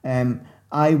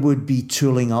 I would be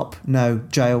tooling up now,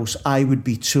 Giles. I would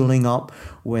be tooling up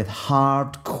with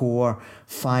hardcore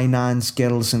finance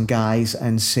girls and guys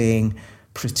and saying,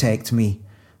 protect me.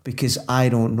 Because I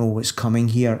don't know what's coming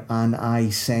here, and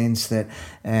I sense that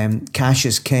cash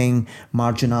is king,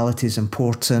 marginality is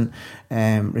important,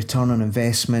 return on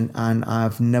investment, and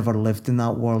I've never lived in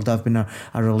that world. I've been a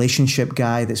relationship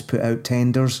guy that's put out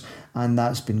tenders, and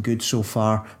that's been good so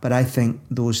far. But I think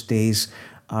those days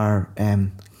are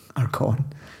are gone.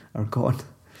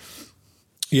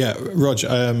 Yeah, Rog,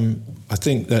 I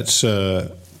think that's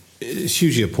it's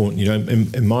hugely important. You know,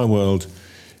 in my world,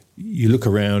 you look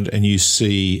around and you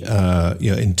see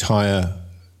entire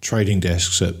trading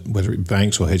desks at whether it be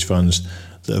banks or hedge funds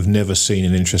that have never seen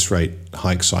an interest rate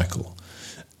hike cycle.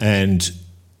 And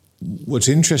what's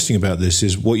interesting about this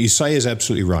is what you say is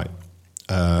absolutely right.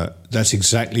 That's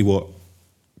exactly what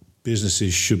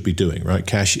businesses should be doing, right?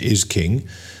 Cash is king,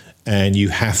 and you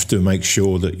have to make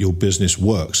sure that your business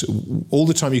works. All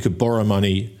the time you could borrow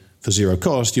money for zero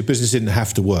cost, your business didn't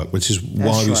have to work, which is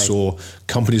why we saw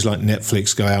companies like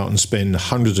Netflix go out and spend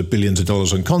hundreds of billions of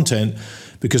dollars on content,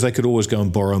 because they could always go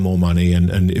and borrow more money,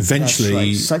 and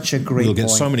eventually Such a great we'll get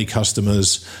point. so many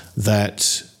customers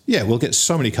that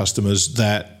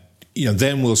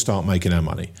then we'll start making our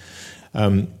money.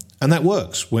 And that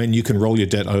works when you can roll your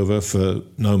debt over for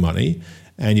no money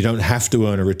and you don't have to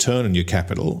earn a return on your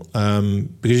capital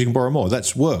because you can borrow more.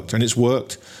 That's worked, and it's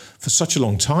worked for such a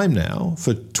long time now.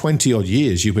 For 20 odd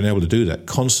years you've been able to do that,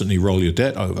 constantly roll your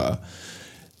debt over.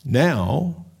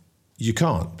 Now you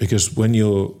can't, because when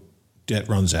your debt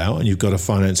runs out and you've got to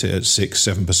finance it at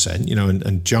 6-7%,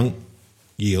 and junk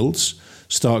yields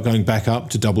start going back up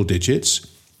to double digits,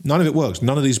 none of it works.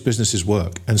 None of these businesses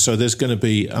work. And so there's going to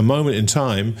be a moment in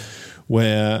time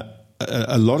where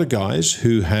a lot of guys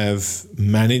who have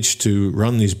managed to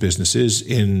run these businesses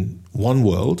in one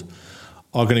world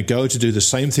are going to go to do the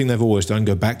same thing they've always done,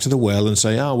 go back to the well and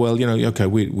say,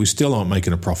 we still aren't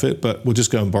making a profit, but we'll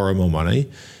just go and borrow more money.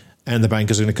 And the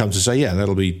bankers are going to come to say, yeah,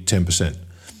 that'll be 10%.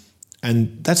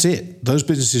 And that's it. Those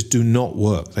businesses do not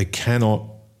work. They cannot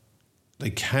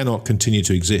continue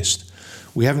to exist.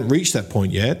 We haven't reached that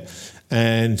point yet,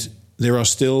 and there are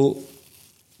still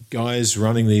guys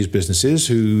running these businesses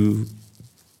who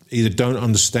either don't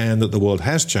understand that the world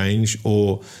has changed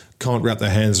or can't wrap their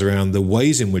hands around the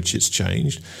ways in which it's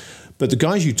changed. But the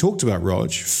guys you talked about,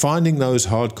 Rog, finding those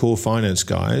hardcore finance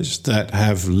guys that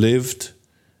have lived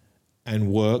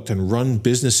and worked and run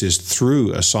businesses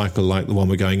through a cycle like the one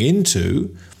we're going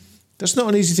into, that's not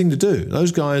an easy thing to do.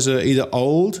 Those guys are either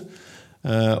old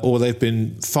or they've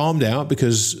been farmed out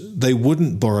because they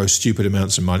wouldn't borrow stupid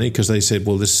amounts of money because they said,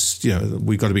 well, this,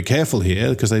 we've got to be careful here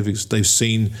because they've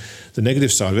seen the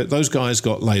negative side of it. Those guys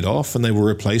got laid off and they were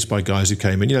replaced by guys who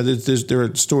came in. There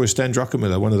are stories. Stan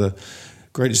Druckenmiller, one of the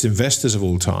greatest investors of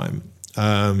all time,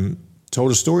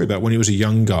 told a story about when he was a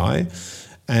young guy,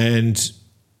 and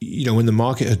when the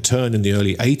market had turned in the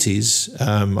early 80s,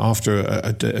 after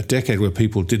a decade where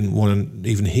people didn't want to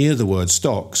even hear the word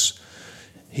stocks,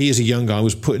 he, as a young guy,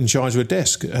 was put in charge of a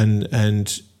desk,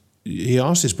 and he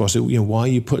asked his boss, why are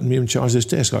you putting me in charge of this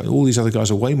desk? All these other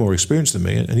guys are way more experienced than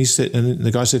me. And he said, and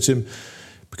the guy said to him,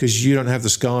 because you don't have the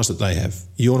scars that they have.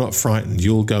 You're not frightened.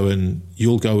 You'll go and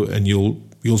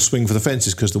you'll swing for the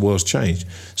fences because the world's changed.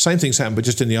 Same thing's happened, but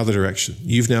just in the other direction.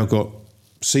 You've now got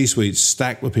C-suites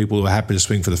stacked with people who are happy to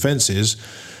swing for the fences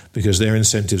because their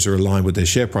incentives are aligned with their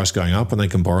share price going up, and they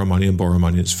can borrow money,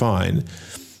 it's fine.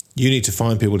 You need to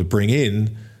find people to bring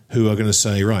in who are going to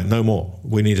say, right, no more.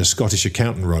 We need a Scottish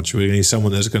accountant, Rog. We need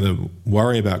someone that's going to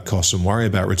worry about costs and worry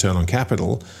about return on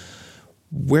capital.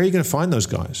 Where are you going to find those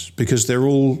guys? Because they're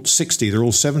all 60, they're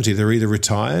all 70. They're either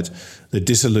retired, they're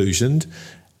disillusioned.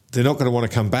 They're not going to want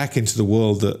to come back into the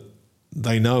world that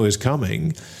they know is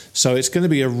coming. So it's going to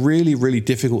be a really, really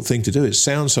difficult thing to do. It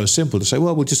sounds so simple to say,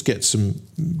 well, we'll just get some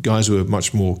guys who are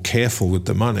much more careful with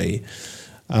the money.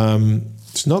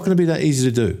 It's not going to be that easy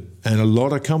to do. And a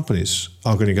lot of companies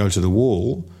are going to go to the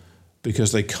wall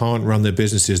because they can't run their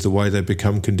businesses the way they've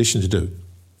become conditioned to do.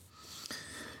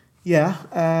 Yeah,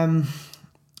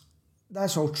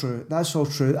 that's all true.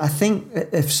 I think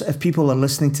if people are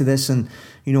listening to this, and,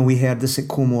 we heard this at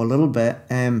Como a little bit,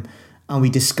 and we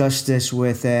discussed this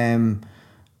with John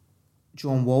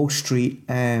Wall Street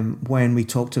when we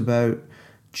talked about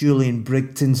Julian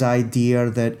Brigton's idea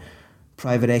that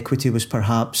private equity was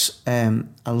perhaps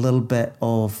a little bit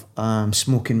of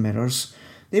smoke and mirrors.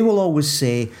 They will always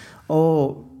say,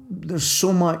 there's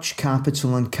so much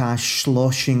capital and cash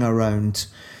sloshing around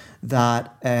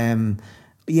that,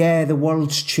 the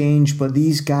world's changed, but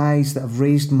these guys that have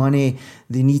raised money,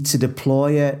 they need to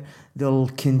deploy it. They'll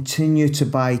continue to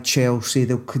buy Chelsea.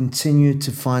 They'll continue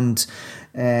to fund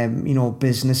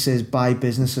businesses, buy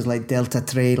businesses like Delta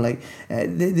Trade,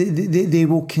 they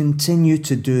will continue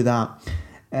to do that.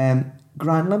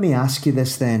 Grant, let me ask you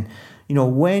this then.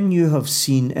 When you have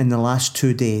seen in the last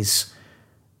 2 days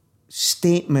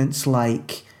statements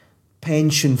like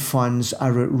pension funds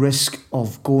are at risk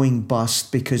of going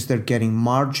bust because they're getting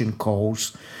margin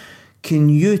calls, can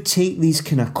you take these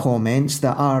kind of comments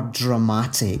that are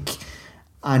dramatic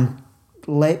and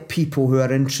let people who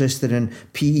are interested in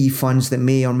PE funds that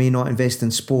may or may not invest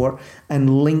in sport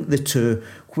and link the two.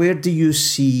 Where do you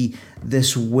see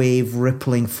this wave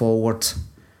rippling forward?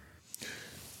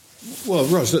 Well,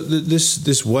 Ross,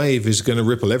 this wave is going to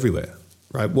ripple everywhere,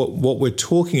 right? What we're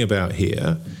talking about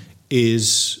here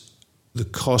is the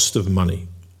cost of money,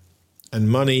 and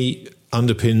money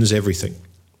underpins everything.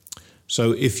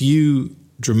 So if you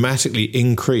dramatically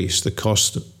increase the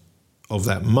cost of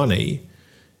that money,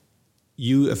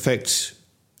 you affect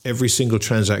every single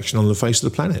transaction on the face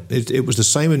of the planet. It was the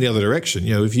same in the other direction.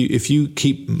 You know, if you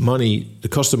keep money, the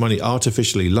cost of money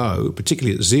artificially low,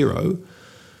 particularly at zero,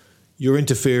 you're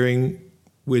interfering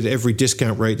with every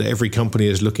discount rate that every company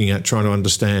is looking at, trying to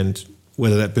understand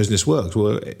whether that business works.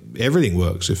 Well, everything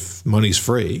works if money's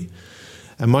free.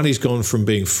 And money's gone from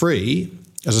being free,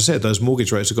 as I said, those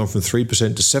mortgage rates have gone from 3%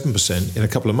 to 7% in a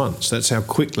couple of months. That's how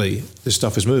quickly this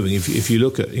stuff is moving. If you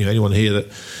look at, anyone here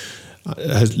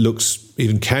that looks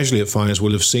even casually at finance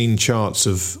will have seen charts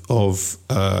of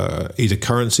either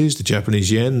currencies, the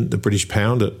Japanese yen, the British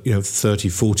pound at 30,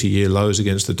 40-year lows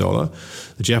against the dollar,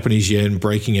 the Japanese yen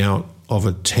breaking out of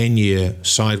a 10-year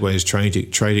sideways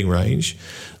trading range.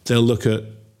 They'll look at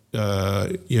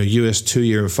US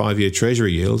 2-year and 5-year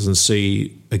Treasury yields and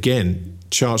see, again,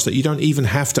 charts that you don't even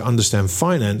have to understand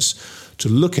finance to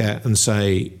look at and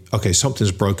say, okay,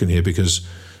 something's broken here because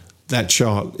that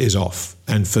chart is off.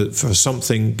 And for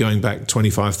something going back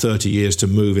 25, 30 years to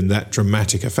move in that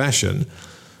dramatic a fashion,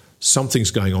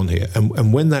 something's going on here.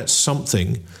 And when that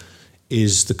something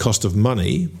is the cost of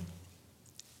money,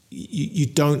 you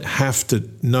don't have to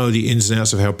know the ins and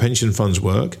outs of how pension funds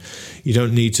work. You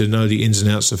don't need to know the ins and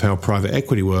outs of how private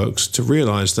equity works to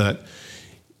realize that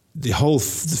the whole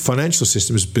financial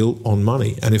system is built on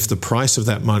money. And if the price of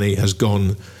that money has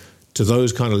gone to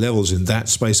those kind of levels in that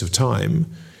space of time,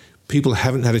 people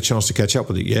haven't had a chance to catch up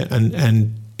with it yet,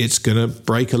 and it's going to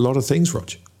break a lot of things,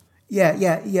 Rog. Yeah,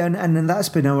 and that's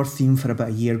been our theme for about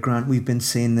a year, Grant. We've been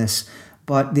saying this,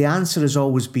 but the answer has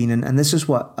always been, and this is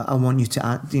what I want you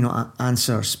to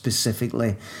answer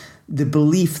specifically, the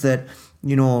belief that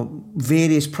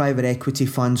various private equity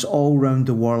funds all around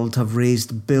the world have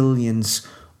raised billions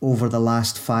over the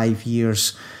last 5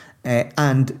 years,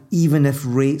 and even if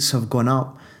rates have gone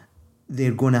up,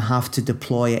 they're going to have to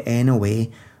deploy it anyway.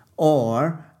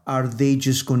 Or are they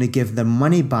just going to give their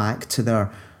money back to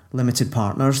their limited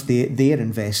partners, their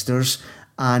investors,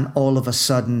 and all of a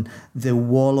sudden the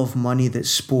wall of money that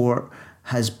sport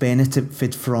has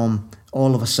benefited from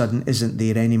all of a sudden isn't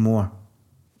there anymore?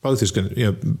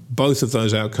 Both of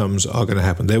those outcomes are going to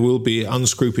happen. There will be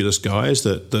unscrupulous guys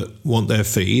that want their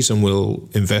fees and will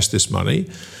invest this money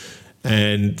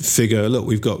and figure, look,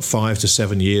 we've got 5 to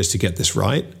 7 years to get this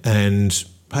right. And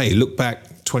hey, look back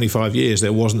 25 years,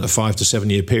 there wasn't a 5 to 7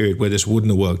 year period where this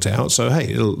wouldn't have worked out. So,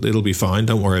 hey, it'll be fine.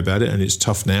 Don't worry about it. And it's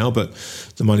tough now, but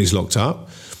the money's locked up.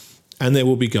 And there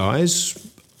will be guys,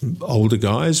 older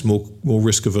guys, more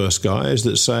risk-averse guys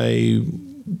that say,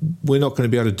 we're not going to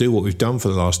be able to do what we've done for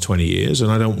the last 20 years,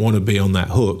 and I don't want to be on that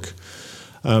hook.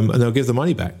 And they'll give the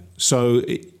money back. So,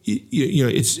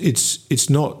 it's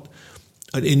not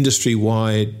an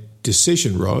industry-wide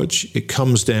decision, Rog. It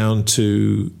comes down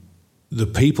to the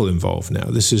people involved now.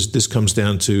 This comes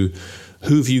down to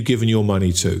who have you given your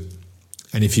money to?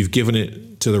 And if you've given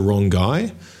it to the wrong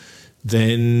guy,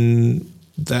 then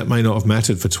that may not have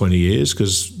mattered for 20 years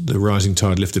because the rising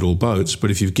tide lifted all boats.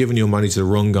 But if you've given your money to the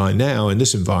wrong guy now in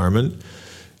this environment,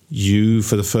 you,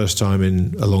 for the first time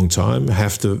in a long time,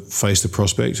 have to face the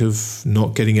prospect of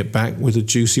not getting it back with a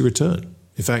juicy return.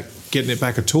 In fact, getting it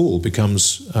back at all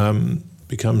becomes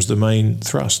the main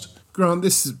thrust. Grant,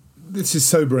 this is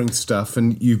sobering stuff,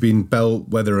 and you've been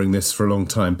bellwethering this for a long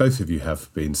time. Both of you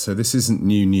have been. So this isn't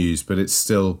new news, but it's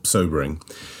still sobering.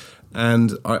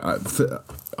 And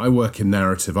I work in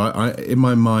narrative. In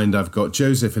my mind, I've got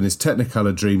Joseph in his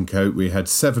Technicolor Dreamcoat. We had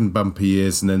 7 bumpy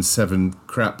years and then 7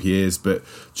 crap years. But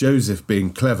Joseph,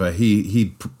 being clever,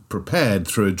 he prepared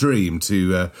through a dream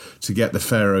to get the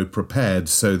Pharaoh prepared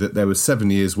so that there were 7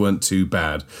 years weren't too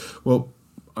bad. Well,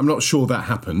 I'm not sure that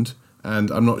happened.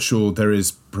 And I'm not sure there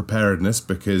is preparedness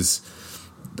because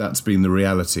that's been the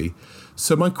reality.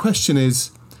 So my question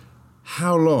is,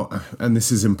 how long, and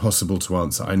this is impossible to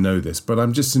answer, I know this, but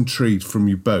I'm just intrigued from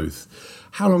you both.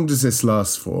 How long does this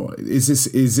last for? Is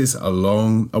this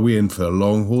are we in for a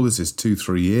long haul? Is this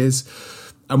 2-3 years?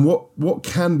 And what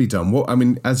can be done?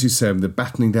 As you say, they're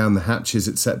battening down the hatches,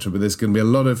 etc., but there's going to be a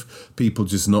lot of people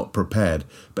just not prepared.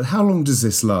 But how long does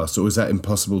this last? Or is that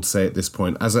impossible to say at this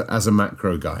point as a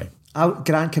macro guy?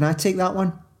 Grant, can I take that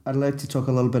one? I'd like to talk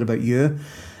a little bit about you.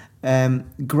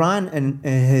 Grant, in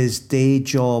his day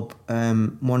job,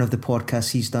 one of the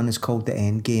podcasts he's done is called The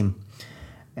End Game,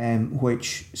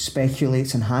 which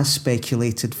speculates and has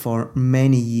speculated for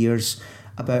many years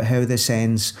about how this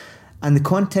ends. And the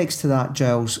context to that,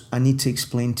 Giles, I need to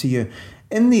explain to you.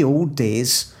 In the old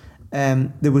days,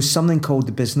 there was something called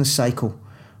the business cycle,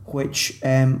 which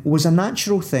was a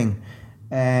natural thing.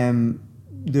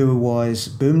 There was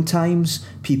boom times.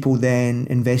 People then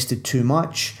invested too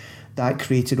much. That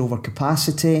created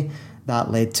overcapacity.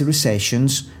 That led to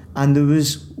recessions. And there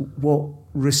was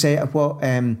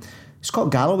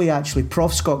Scott Galloway, actually,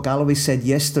 Prof. Scott Galloway said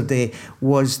yesterday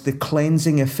was the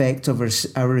cleansing effect of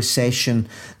a recession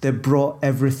that brought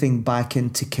everything back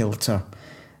into kilter.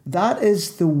 That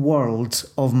is the world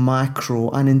of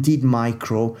macro and indeed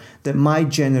micro that my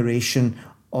generation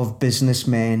of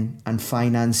businessmen and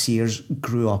financiers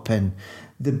grew up in.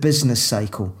 The business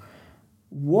cycle.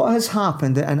 What has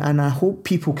happened, and I hope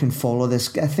people can follow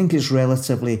this, I think it's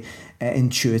relatively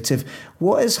intuitive.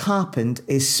 What has happened,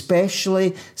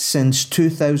 especially since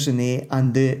 2008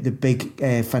 and the big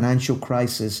financial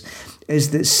crisis,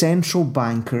 is that central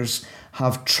bankers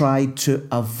have tried to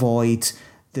avoid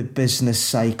the business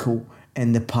cycle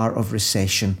in the part of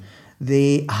recession.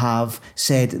 They have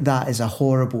said that is a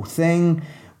horrible thing.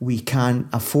 We can't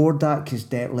afford that because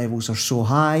debt levels are so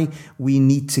high. We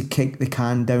need to kick the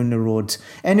can down the road.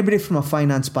 Anybody from a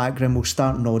finance background will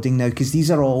start nodding now because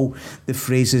these are all the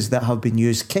phrases that have been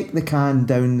used. Kick the can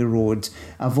down the road,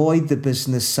 avoid the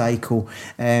business cycle,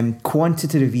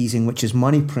 quantitative easing, which is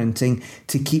money printing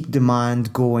to keep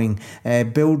demand going,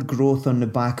 build growth on the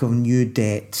back of new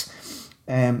debt.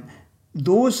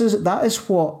 That is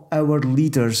what our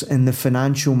leaders in the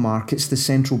financial markets, the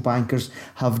central bankers,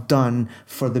 have done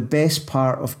for the best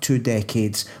part of 2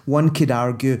 decades. One could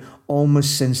argue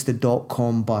almost since the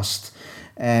dot-com bust.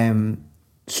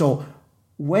 So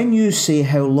when you say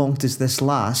how long does this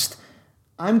last,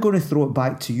 I'm going to throw it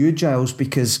back to you, Giles,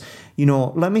 because,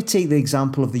 let me take the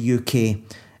example of the UK.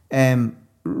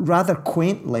 Rather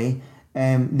quaintly,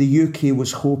 the UK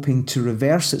was hoping to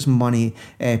reverse its money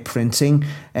printing,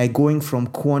 going from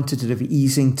quantitative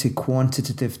easing to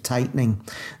quantitative tightening.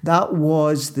 That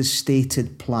was the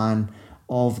stated plan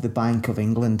of the Bank of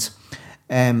England.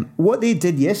 What they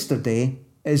did yesterday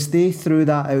is they threw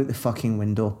that out the fucking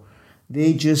window.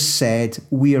 They just said,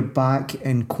 we are back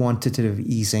in quantitative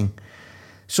easing.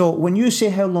 So when you say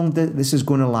how long this is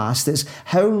going to last, it's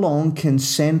how long can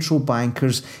central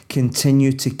bankers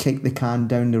continue to kick the can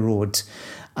down the road?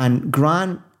 And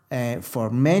Grant, for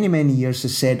many, many years,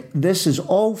 has said this is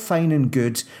all fine and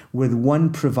good with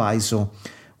one proviso.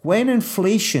 When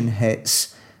inflation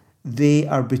hits, they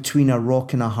are between a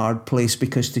rock and a hard place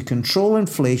because to control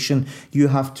inflation, you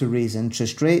have to raise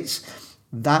interest rates.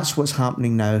 That's what's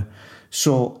happening now.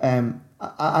 So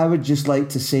I would just like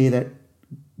to say that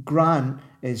Grant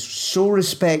is so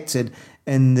respected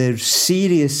in the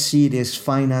serious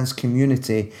finance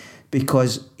community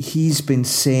because he's been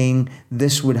saying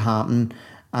this would happen,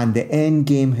 and the end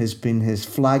game has been his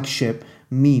flagship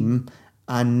meme,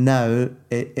 and now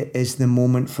it is the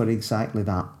moment for exactly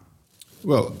that.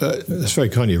 Well, that's very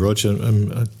kind of you, Roger.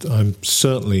 I'm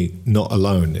certainly not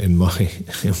alone in my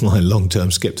long-term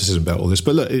scepticism about all this.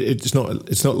 But look, it's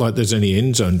not like there's any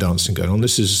end zone dancing going on.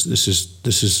 This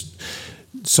is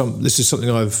something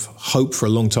I've hoped for a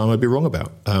long time I'd be wrong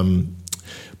about.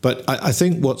 But I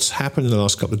think what's happened in the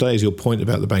last couple of days, your point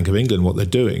about the Bank of England, what they're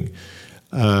doing,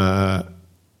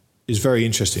 is very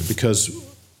interesting because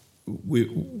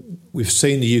we've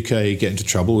seen the UK get into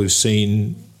trouble. We've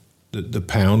seen the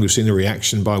pound. We've seen the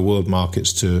reaction by world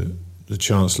markets to the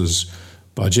Chancellor's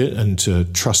budget and to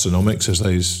Trustonomics, as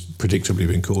they've predictably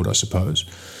been called, I suppose.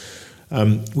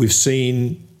 We've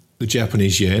seen the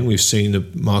Japanese yen. We've seen the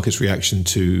market's reaction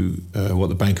to what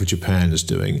the Bank of Japan is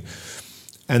doing.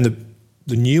 And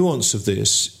the nuance of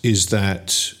this is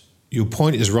that your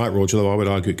point is right, Roger, though I would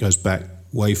argue it goes back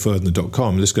way further than the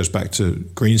 .com. This goes back to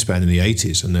Greenspan in the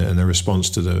 80s and the response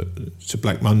to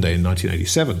Black Monday in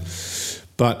 1987.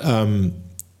 But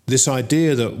this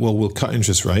idea that, we'll cut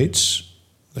interest rates,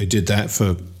 they did that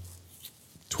for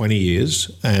 20 years,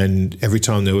 and every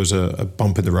time there was a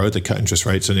bump in the road, they cut interest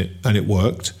rates, and it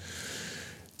worked.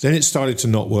 Then it started to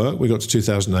not work. We got to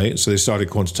 2008, so they started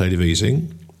quantitative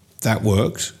easing. That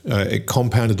worked. It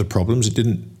compounded the problems. It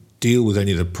didn't deal with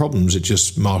any of the problems. It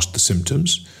just masked the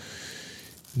symptoms.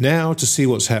 Now to see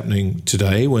what's happening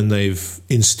today when they've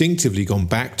instinctively gone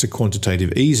back to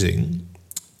quantitative easing,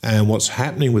 and what's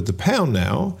happening with the pound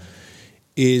now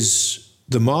is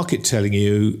the market telling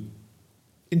you,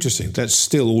 interesting, that's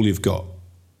still all you've got.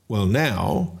 Well,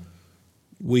 now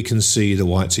we can see the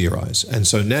whites of your eyes. And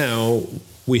so now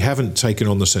we haven't taken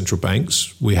on the central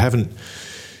banks. We haven't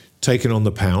taken on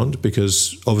the pound,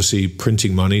 because obviously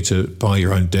printing money to buy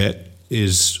your own debt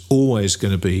is always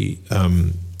going to be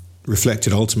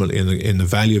reflected ultimately in the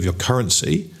value of your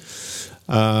currency.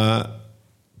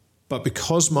 But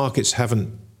because markets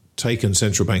haven't taken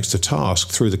central banks to task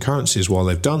through the currencies while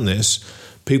they've done this,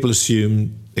 people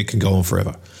assume it can go on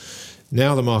forever.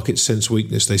 Now the markets sense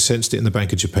weakness. They sensed it in the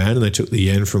Bank of Japan, and they took the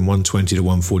yen from 120 to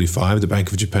 145. The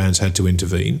Bank of Japan's had to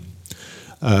intervene.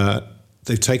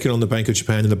 They've taken on the Bank of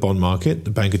Japan in the bond market.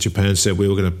 The Bank of Japan said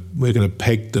we're going to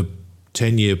peg the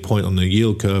 10-year point on the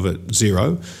yield curve at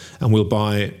 0, and we'll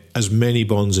buy as many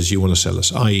bonds as you want to sell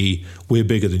us, i.e. we're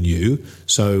bigger than you,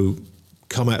 so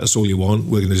come at us all you want,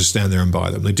 we're going to just stand there and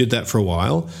buy them. They did that for a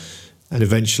while, and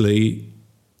eventually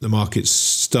the markets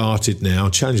started now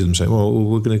challenging them, saying, well,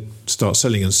 we're going to start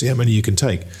selling and see how many you can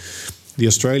take. The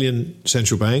Australian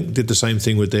Central Bank did the same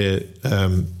thing with their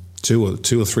 2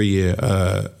 or 3 year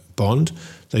bond.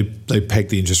 They pegged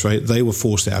the interest rate. They were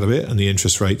forced out of it, and the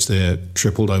interest rates there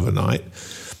tripled overnight.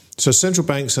 So central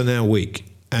banks are now weak.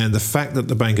 And the fact that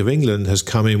the Bank of England has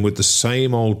come in with the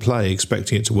same old play,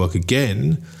 expecting it to work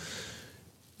again,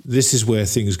 this is where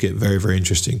things get very, very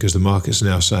interesting, because the market's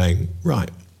now saying, right,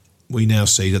 we now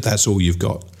see that that's all you've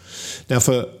got. Now,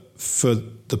 for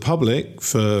the public,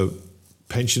 for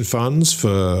pension funds,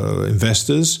 for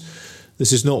investors,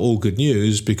 this is not all good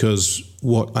news, because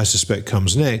what I suspect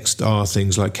comes next are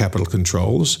things like capital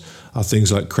controls, are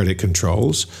things like credit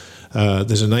controls.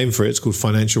 There's a name for it. It's called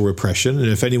financial repression. And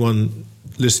if anyone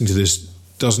listening to this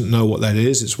doesn't know what that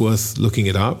is, it's worth looking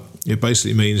it up. It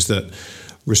basically means that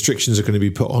restrictions are going to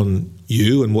be put on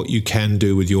you and what you can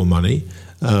do with your money.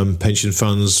 Pension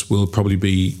funds will probably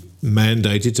be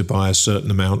mandated to buy a certain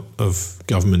amount of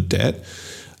government debt.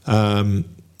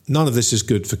 None of this is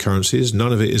good for currencies.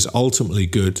 None of it is ultimately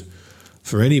good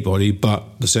for anybody but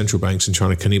the central banks in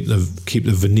trying to keep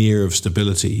the veneer of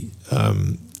stability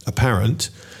apparent.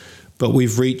 But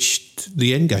we've reached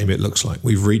the end game, it looks like.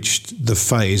 We've reached the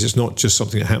phase. It's not just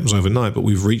something that happens overnight, but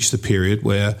we've reached the period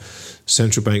where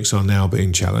central banks are now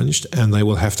being challenged, and they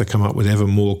will have to come up with ever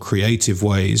more creative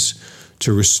ways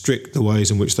to restrict the ways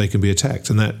in which they can be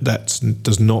attacked. And that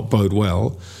does not bode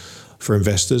well for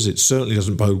investors. It certainly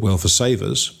doesn't bode well for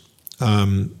savers.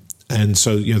 And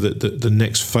so, the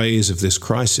next phase of this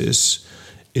crisis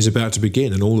is about to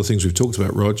begin. And all the things we've talked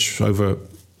about, Rog, over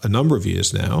a number of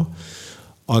years now,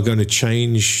 are going to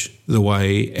change the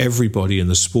way everybody in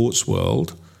the sports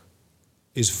world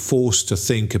is forced to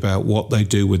think about what they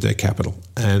do with their capital.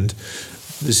 And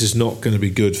this is not going to be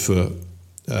good for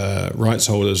rights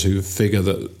holders who figure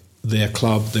that their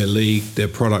club, their league, their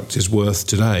product is worth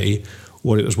today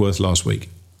what it was worth last week,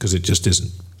 because it just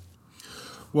isn't.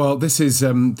 Well, this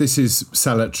is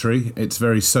salutary. It's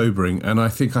very sobering, and I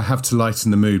think I have to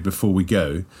lighten the mood before we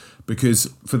go,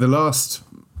 because for the last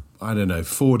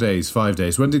 4 days, 5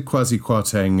 days. When did Kwasi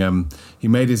Kwarteng, he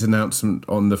made his announcement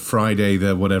on the Friday,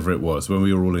 whatever it was, when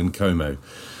we were all in Como.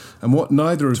 And what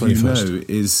neither of 21st.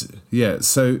 You know is,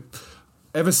 so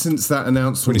ever since that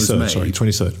announcement was made...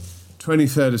 23rd.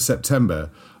 23rd of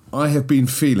September, I have been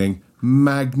feeling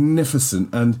magnificent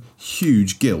and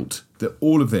huge guilt that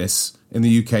all of this in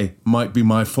the UK might be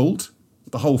my fault,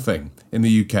 the whole thing in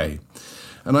the UK.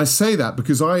 And I say that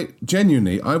because I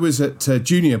was at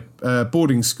junior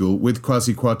boarding school with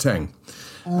Kwasi Kwarteng.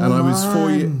 And I was 4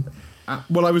 years...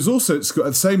 Well, I was also at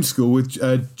the same school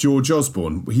with George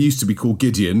Osborne. He used to be called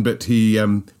Gideon, but he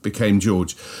became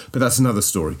George. But that's another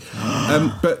story.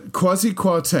 But Kwasi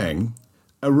Kwarteng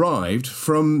arrived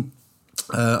from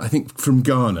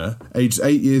Ghana, aged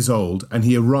 8 years old, and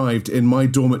he arrived in my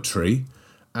dormitory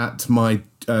at my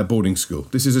boarding school.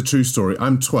 This is a true story.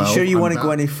 I'm 12. You sure you want to go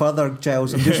any further,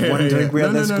 Giles? I'm just wondering where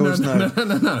this goes now.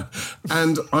 No.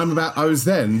 And I was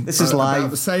then. This is live.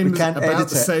 About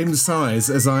the same size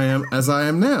as I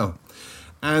am now.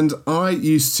 And I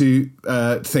used to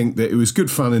think that it was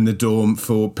good fun in the dorm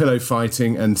for pillow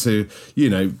fighting and to,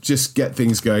 just get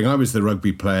things going. I was the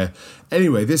rugby player.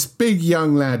 Anyway, this big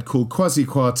young lad called Kwasi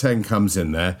Kwarteng comes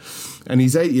in there, and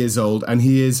he's 8 years old, and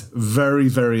he is very,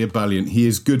 very ebullient. He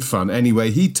is good fun. Anyway,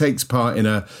 he takes part in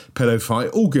a pillow fight,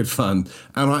 all good fun,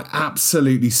 and I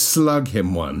absolutely slug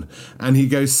him one, and he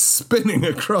goes spinning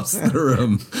across the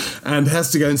room and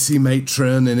has to go and see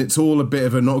matron, and it's all a bit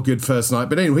of a not good first night.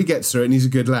 But anyway, he gets through it, and he's a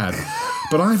good lad.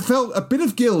 But I felt a bit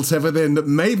of guilt ever then that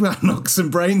maybe I knocked some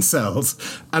brain cells,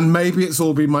 and maybe it's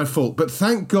all been my fault. But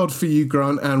thank God for you,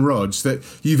 Grant and Rog, much that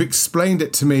you've explained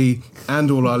it to me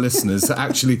and all our listeners that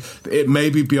actually it may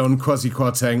be beyond Kwasi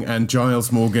Kwarteng and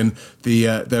Giles Morgan,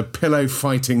 the pillow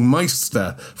fighting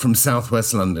Meister from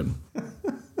southwest London.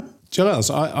 Giles,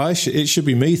 it should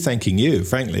be me thanking you,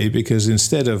 frankly, because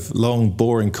instead of long,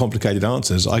 boring, complicated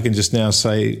answers, I can just now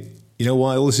say, you know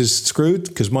why all this is screwed?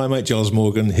 Because my mate Giles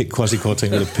Morgan hit Kwasi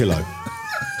Kwarteng with a pillow.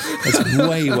 That's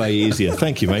way, way easier.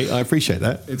 Thank you, mate. I appreciate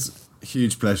that. It's a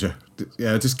huge pleasure.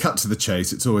 Yeah, just cut to the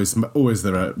chase. It's always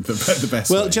the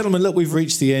best. Well, way. Gentlemen, look, we've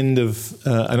reached the end of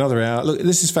another hour. Look,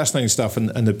 this is fascinating stuff, and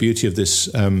the beauty of this,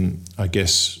 I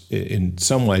guess, in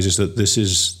some ways, is that this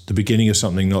is the beginning of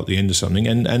something, not the end of something.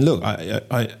 And look,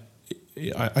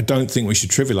 I don't think we should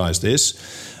trivialise this.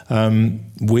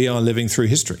 We are living through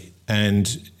history,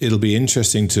 and it'll be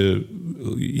interesting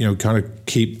to, kind of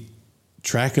keep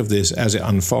track of this as it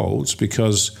unfolds,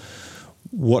 because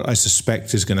what I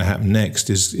suspect is going to happen next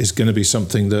is going to be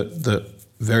something that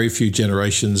very few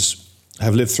generations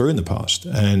have lived through in the past,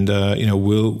 and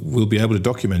we'll be able to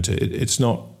document it. It's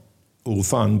not all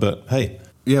fun, but hey.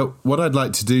 Yeah, what I'd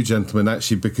like to do, gentlemen,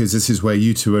 actually, because this is where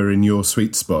you two are in your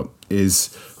sweet spot,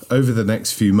 is over the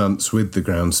next few months with the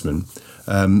Groundsman,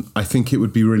 I think it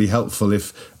would be really helpful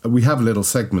if we have little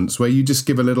segments where you just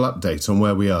give a little update on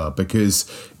where we are, because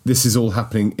this is all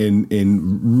happening in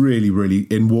really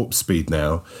in warp speed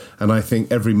now. And I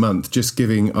think every month just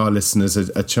giving our listeners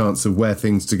a chance of where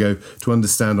things to go to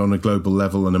understand on a global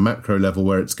level and a macro level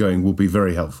where it's going will be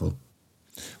very helpful.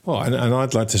 Well, and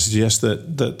I'd like to suggest that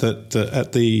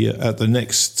at the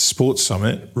next sports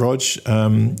summit, Rog,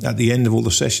 at the end of all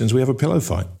the sessions, we have a pillow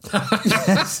fight.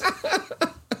 Yes.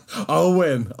 I'll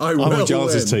win. I'm on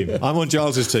Giles's team. I'm on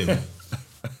Giles's team.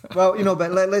 Well,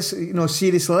 but let's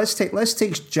seriously, let's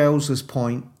take Giles's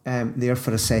point there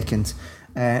for a second,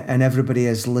 and everybody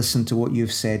has listened to what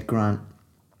you've said, Grant.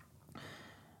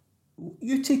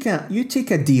 You take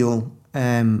a deal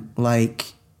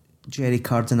like Jerry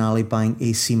Cardinale buying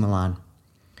AC Milan,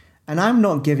 and I'm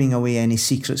not giving away any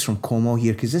secrets from Como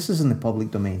here because this is in the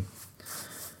public domain.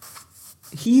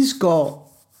 He's got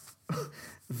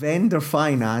vendor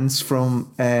finance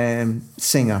from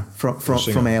Singer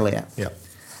from Elliott. Yeah.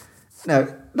 Now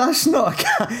that's not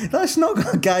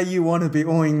a guy you want to be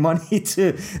owing money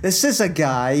to. This is a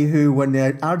guy who, when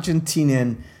the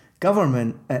Argentinian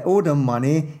government owed him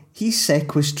money, he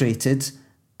sequestrated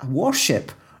a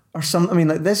warship or something. I mean,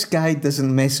 like, this guy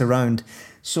doesn't mess around.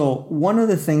 So one of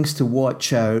the things to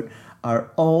watch out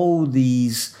are all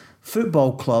these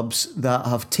football clubs that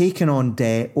have taken on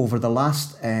debt over the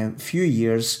last few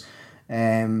years.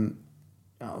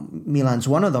 Milan's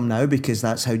one of them now because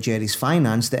that's how Jerry's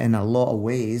financed it in a lot of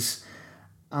ways.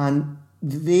 And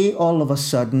they all of a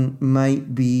sudden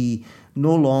might be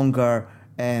no longer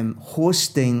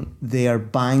hosting their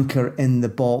banker in the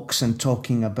box and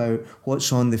talking about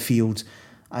what's on the field.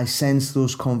 I sense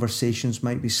those conversations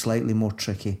might be slightly more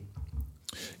tricky.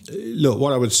 Look,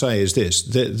 what I would say is this.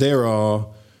 There are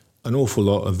an awful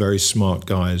lot of very smart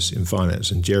guys in finance,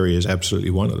 and Jerry is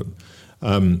absolutely one of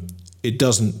them. It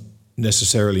doesn't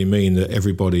necessarily mean that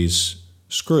everybody's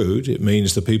screwed. It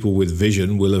means the people with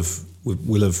vision will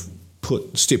have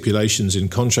put stipulations in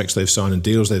contracts they've signed and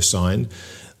deals they've signed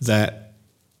that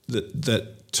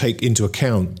take into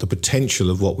account the potential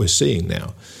of what we're seeing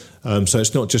now. So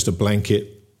it's not just a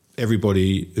blanket,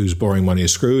 everybody who's borrowing money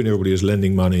is screwed and everybody who's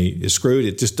lending money is screwed.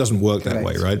 It just doesn't work that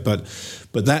way, right? But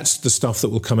that's the stuff that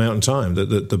will come out in time.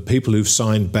 The people who've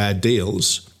signed bad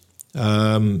deals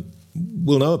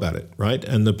will know about it, right?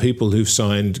 And the people who've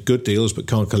signed good deals but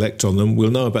can't collect on them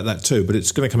will know about that too. But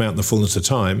it's going to come out in the fullness of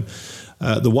time.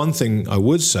 The one thing I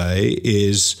would say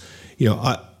is,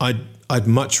 I'd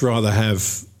much rather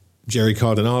have Jerry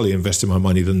Cardinale invested my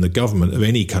money than the government of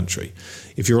any country.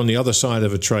 If you're on the other side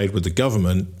of a trade with the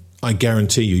government, I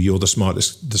guarantee you're the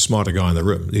smarter guy in the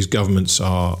room. These governments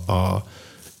are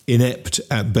inept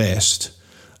at best,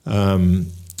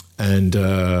 and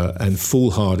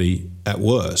foolhardy at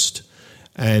worst.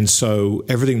 And so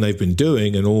everything they've been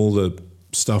doing and all the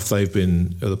stuff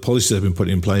the policies they've been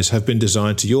putting in place have been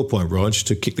designed, to your point, Rog,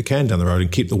 to kick the can down the road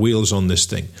and keep the wheels on this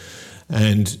thing.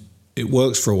 And it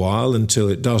works for a while until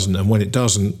it doesn't. And when it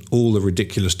doesn't, all the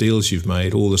ridiculous deals you've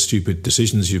made, all the stupid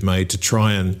decisions you've made to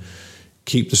try and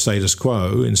keep the status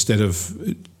quo instead of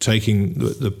taking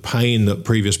the pain that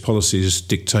previous policies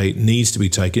dictate needs to be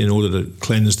taken in order to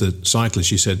cleanse the cycle,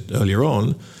 as you said earlier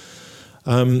on,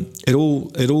 it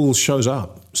all shows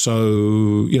up.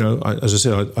 So, as I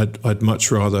said, I'd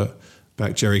much rather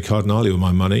back Jerry Cardinale with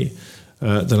my money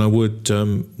than I would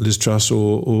Liz Truss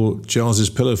or Giles's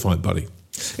pillow fight buddy.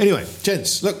 Anyway,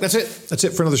 gents, look, that's it. That's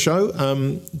it for another show.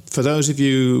 For those of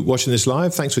you watching this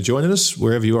live, thanks for joining us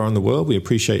wherever you are in the world. We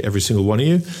appreciate every single one of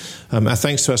you. Our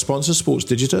thanks to our sponsor, Sports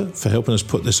Digita, for helping us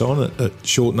put this on at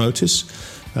short notice.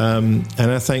 And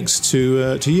our thanks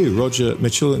to you, Roger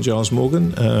Mitchell and Giles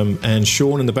Morgan, and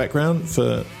Sean in the background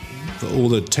for all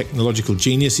the technological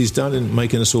genius he's done in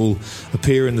making us all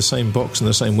appear in the same box in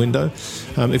the same window.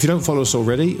 If you don't follow us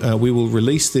already, we will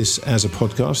release this as a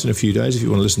podcast in a few days if you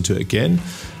want to listen to it again.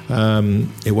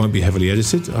 It won't be heavily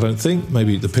edited, I don't think.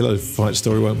 Maybe the pillow fight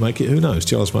story won't make it. Who knows?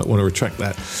 Giles might want to retract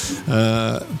that.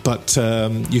 But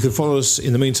you can follow us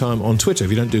in the meantime on Twitter.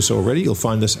 If you don't do so already, you'll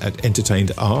find us at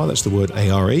EntertainedR. That's the word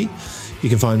ARE. You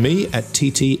can find me at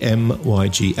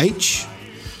TTMYGH.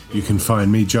 You can find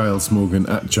me, Giles Morgan,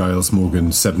 at Giles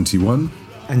Morgan 71.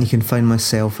 And you can find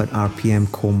myself at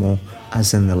RPM Como,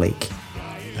 as in the lake.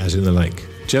 As in the lake.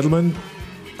 Gentlemen,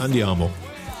 andiamo.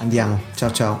 Andiamo. Ciao,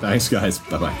 ciao. Thanks, guys.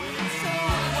 Bye-bye.